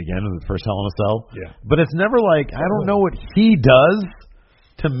 HBK again is the first Hell in a Cell. Yeah. But it's never like, I don't know what he does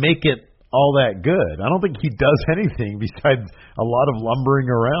to make it all that good. I don't think he does anything besides a lot of lumbering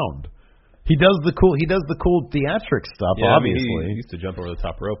around. He does the cool theatric stuff, obviously. I mean, he used to jump over the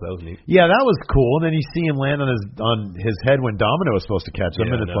top rope. That was neat. Yeah, that was cool. And then you see him land on his head when Domino was supposed to catch him,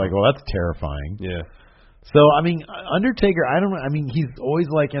 and it's like, well, that's terrifying. Yeah. So, I mean, Undertaker, he's always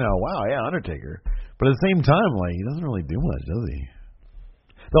like, wow, yeah, Undertaker. But at the same time, like, he doesn't really do much, does he?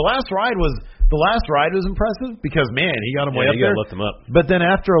 The last ride was impressive because, man, he got him way up there. Lift him up. But then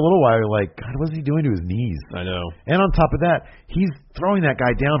after a little while, you're like, God, what's he doing to his knees? I know. And on top of that, he's throwing that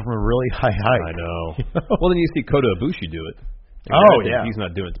guy down from a really high height. I know. Well, then you see Kota Ibushi do it. Yeah. He's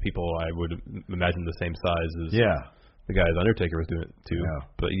not doing it to people I would imagine the same size as the guy Undertaker was doing it to. Yeah.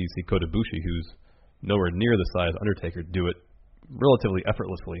 But you see Kota Ibushi, who's nowhere near the size Undertaker, do it relatively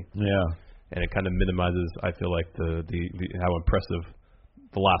effortlessly. Yeah. And it kind of minimizes, I feel like, the how impressive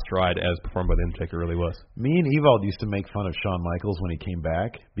the last ride as performed by the Undertaker really was. Me and Evald used to make fun of Shawn Michaels when he came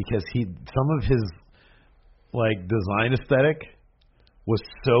back because some of his like design aesthetic was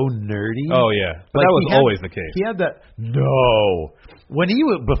so nerdy. Oh yeah, but like that was always the case. He had that. No,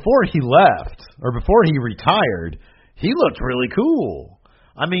 before he left or before he retired, he looked really cool.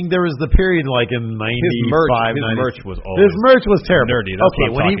 I mean, there was the period like in 95, his merch was always his merch was terrible. Nerdy. Okay,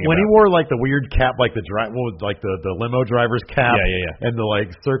 when he wore like the weird cap, like the limo driver's cap, and the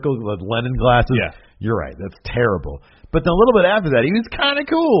like circle, the Lennon glasses. Yeah, you're right. That's terrible. But then a little bit after that, he was kind of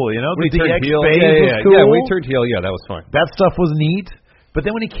cool. You know, the DX phase was cool. Yeah, when he turned heel, that was fun. That stuff was neat. But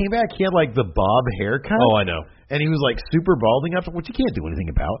then when he came back, he had like the bob haircut. Oh, I know. And he was like super balding after, which you can't do anything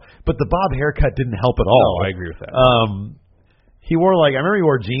about. But the bob haircut didn't help at all. No, I agree with that. He wore I remember he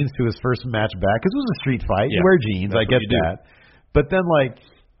wore jeans to his first match back because it was a street fight. Yeah. You wear jeans, I get that. But then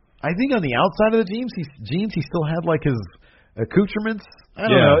I think on the outside of the jeans, he still had like his accoutrements. I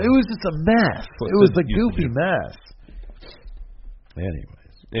don't know. It was just a mess. It was a goofy mess.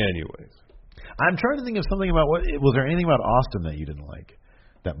 Anyways, I'm trying to think of something about was there anything about Austin that you didn't like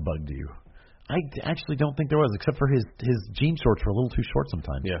that bugged you? I actually don't think there was, except for his jean shorts were a little too short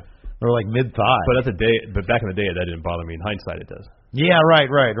sometimes. Yeah. They were like mid-thigh. But back in the day, that didn't bother me. In hindsight, it does. Yeah, right.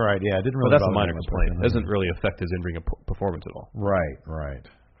 Yeah, it didn't really. Well, that's a minor complaint. It doesn't really affect his in-ring performance at all. Right.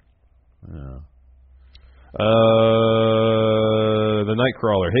 Yeah. The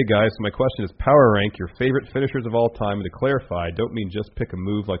Nightcrawler. Hey guys, so my question is: power rank your favorite finishers of all time. And to clarify, don't mean just pick a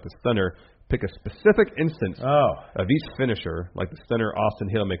move like the Stunner. Pick a specific instance of each finisher, like the Stunner, Austin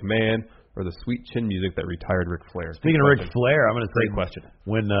Hill, McMahon, or the sweet chin music that retired Ric Flair. Speaking of Ric Flair, I'm going to say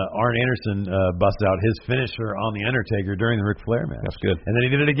when Arn Anderson busted out his finisher on The Undertaker during the Ric Flair match. That's good. And then he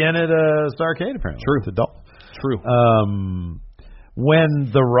did it again at Starrcade, apparently. True. True.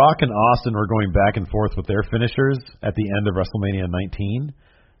 When The Rock and Austin were going back and forth with their finishers at the end of WrestleMania 19,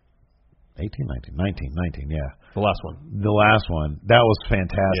 yeah. The last one. That was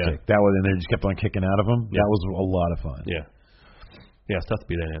fantastic. Yeah. And they just kept on kicking out of them. Yeah. That was a lot of fun. Yeah. Yeah, it's tough to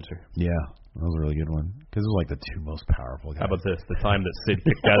beat that answer. Yeah, that was a really good one. Because it was like the two most powerful guys. How about this? The time that Sid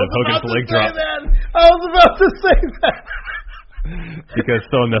kicked out of Hogan's leg drop. I was about to say that. Because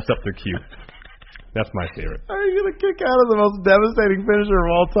someone messed up their cue. That's my favorite. How are you going to kick out of the most devastating finisher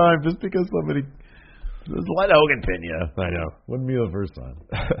of all time just because somebody... Just let Hogan pin you. I know. Wouldn't be the first time.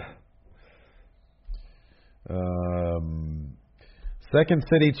 Second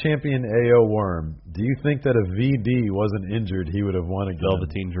city champion A.O. Worm. Do you think that if VD wasn't injured, he would have won again?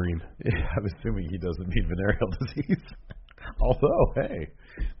 Velveteen Dream. Yeah, I'm assuming he doesn't mean venereal disease. Although, hey,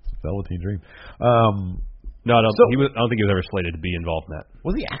 it's Velveteen Dream. No, I don't think he was ever slated to be involved in that.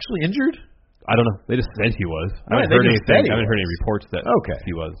 Was he actually injured? I don't know. They just said he was. I haven't heard any reports that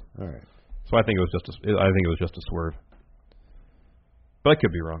he was. All right. So I think it was just a swerve. But I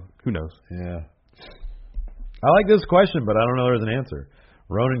could be wrong. Who knows? Yeah. I like this question, but I don't know there's an answer.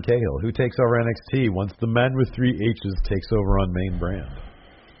 Ronan Cahill, who takes over NXT once the man with 3 H's takes over on main brand?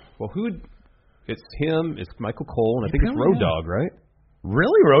 Well, it's him, it's Michael Cole, and I think it's Road Dogg, right?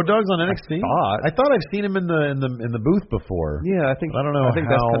 Really? Road Dogg's on NXT? I thought I've seen him in the booth before. Yeah, I don't know. I think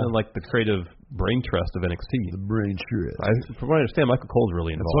that's kind of like the creative brain trust of NXT. The brain trust. From what I understand, Michael Cole's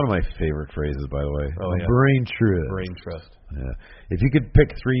really involved. That's one of my favorite phrases, by the way. Oh, yeah. Brain trust. Brain trust. Yeah. If you could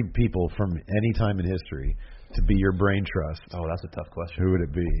pick 3 people from any time in history to be your brain trust. Oh, that's a tough question. Who would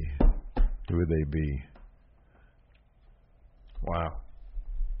it be? Who would they be? Wow.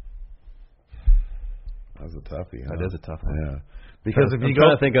 That's a toughie. Huh? That is a tough one. Yeah. Because if you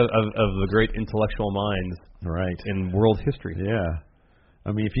trying to think of the great intellectual minds in world history. Yeah.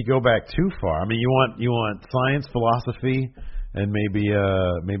 I mean, if you go back too far, I mean, you want science, philosophy, and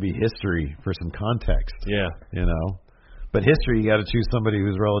maybe history for some context. Yeah. You know. But history, you got to choose somebody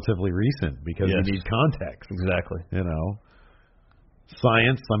who's relatively recent because you need context. Exactly. You know.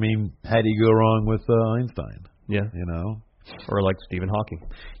 Science, I mean, how do you go wrong with Einstein? Yeah. You know. Or like Stephen Hawking.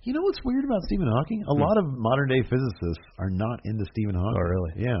 You know what's weird about Stephen Hawking? A lot of modern-day physicists are not into Stephen Hawking. Oh,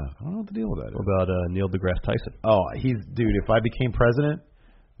 really? Yeah. I don't know what the deal with that is. What about Neil deGrasse Tyson? Oh, dude, if I became president,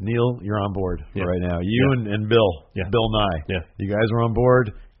 Neil, you're on board right now. You and Bill, Bill Nye. Yeah. You guys are on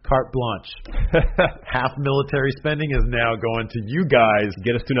board. Carte blanche. Half military spending is now going to you guys.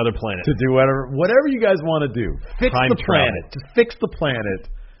 Get us to another planet. To do whatever you guys want to do. Fix the planet. Just fix the planet.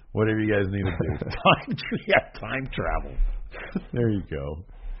 Whatever you guys need to do. Time travel. There you go.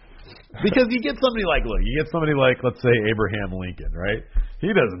 Because you get somebody like, let's say Abraham Lincoln, right? He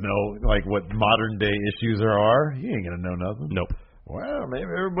doesn't know, like, what modern day issues there are. He ain't going to know nothing. Nope. Well, maybe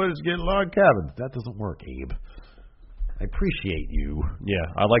everybody's getting log cabins. That doesn't work, Abe. I appreciate you. Yeah,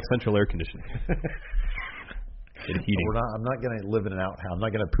 I like central air conditioning. And heating. I'm not going to live in an outhouse. I'm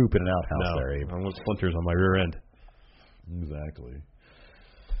not going to poop in an outhouse there, Abe. I want splinters on my rear end. Exactly.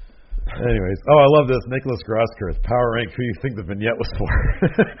 Anyways, I love this. Nicholas Grosskirth, Power Rank, who you think the vignette was for.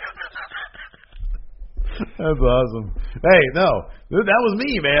 That's awesome. Hey, no, that was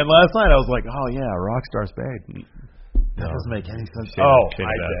me, man. Last night I was like, oh, yeah, Rockstar Spade. That doesn't make any sense. Shayna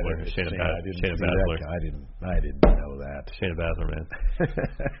Baszler. I didn't know that. Shayna Baszler, man.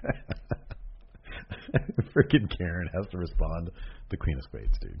 Freaking Karen has to respond to Queen of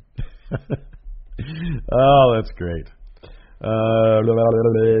Spades, dude. Oh, that's great. Let's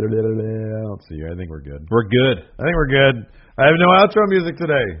see here. I think we're good. We're good. I think we're good. I have no outro music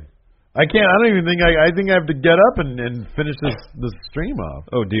today. I can't. I don't even think I think I have to get up and finish this stream off.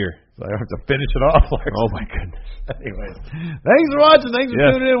 Oh dear. So I have to finish it off. Oh my goodness. Anyways, thanks for watching. Thanks for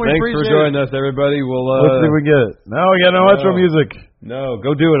tuning in. We appreciate it. Thanks for joining us, everybody. Let's see if we get it. No, we got no outro music. No,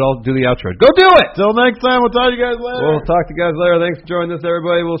 go do it. I'll do the outro. Go do it. Till next time. We'll talk to you guys later. We'll talk to you guys later. Thanks for joining us,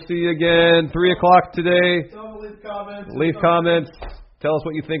 everybody. We'll see you again 3:00 today. Leave comments. Tell us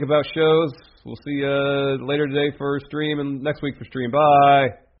what you think about shows. We'll see you later today for stream and next week for stream.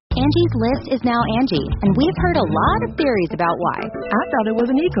 Bye. Angie's List is now Angie, and we've heard a lot of theories about why. I thought it was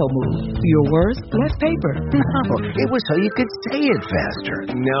an eco move. Fewer words, less paper. No, it was so you could say it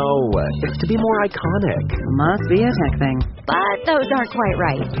faster. No, it's to be more iconic. Must be a tech thing. But those aren't quite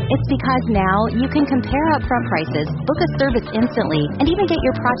right. It's because now you can compare upfront prices, book a service instantly, and even get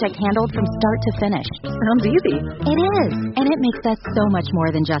your project handled from start to finish. Sounds easy. It is, and it makes us so much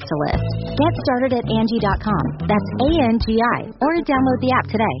more than just a list. Get started at Angie.com. That's ANGI, or download the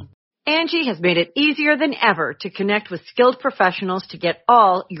app today. Angie has made it easier than ever to connect with skilled professionals to get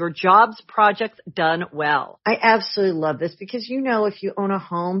all your jobs projects done well. I absolutely love this because, if you own a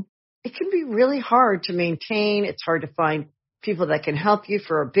home, it can be really hard to maintain. It's hard to find people that can help you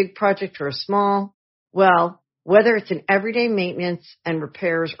for a big project or a small. Well, whether it's in everyday maintenance and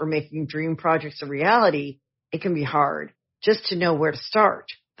repairs or making dream projects a reality, it can be hard just to know where to start.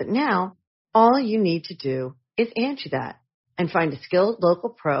 But now, all you need to do is Angie that and find a skilled local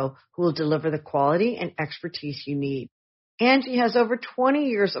pro who will deliver the quality and expertise you need. Angie has over 20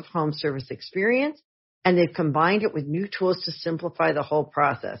 years of home service experience, and they've combined it with new tools to simplify the whole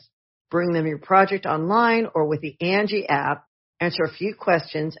process. Bring them your project online or with the Angie app, answer a few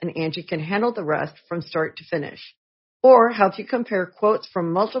questions, and Angie can handle the rest from start to finish. Or help you compare quotes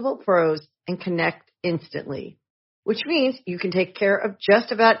from multiple pros and connect instantly. which means you can take care of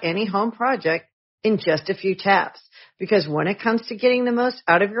just about any home project in just a few taps. Because when it comes to getting the most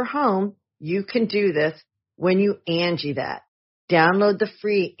out of your home, you can do this when you Angie that. Download the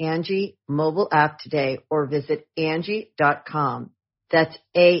free Angie mobile app today or visit Angie.com. That's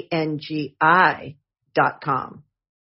ANGI.com.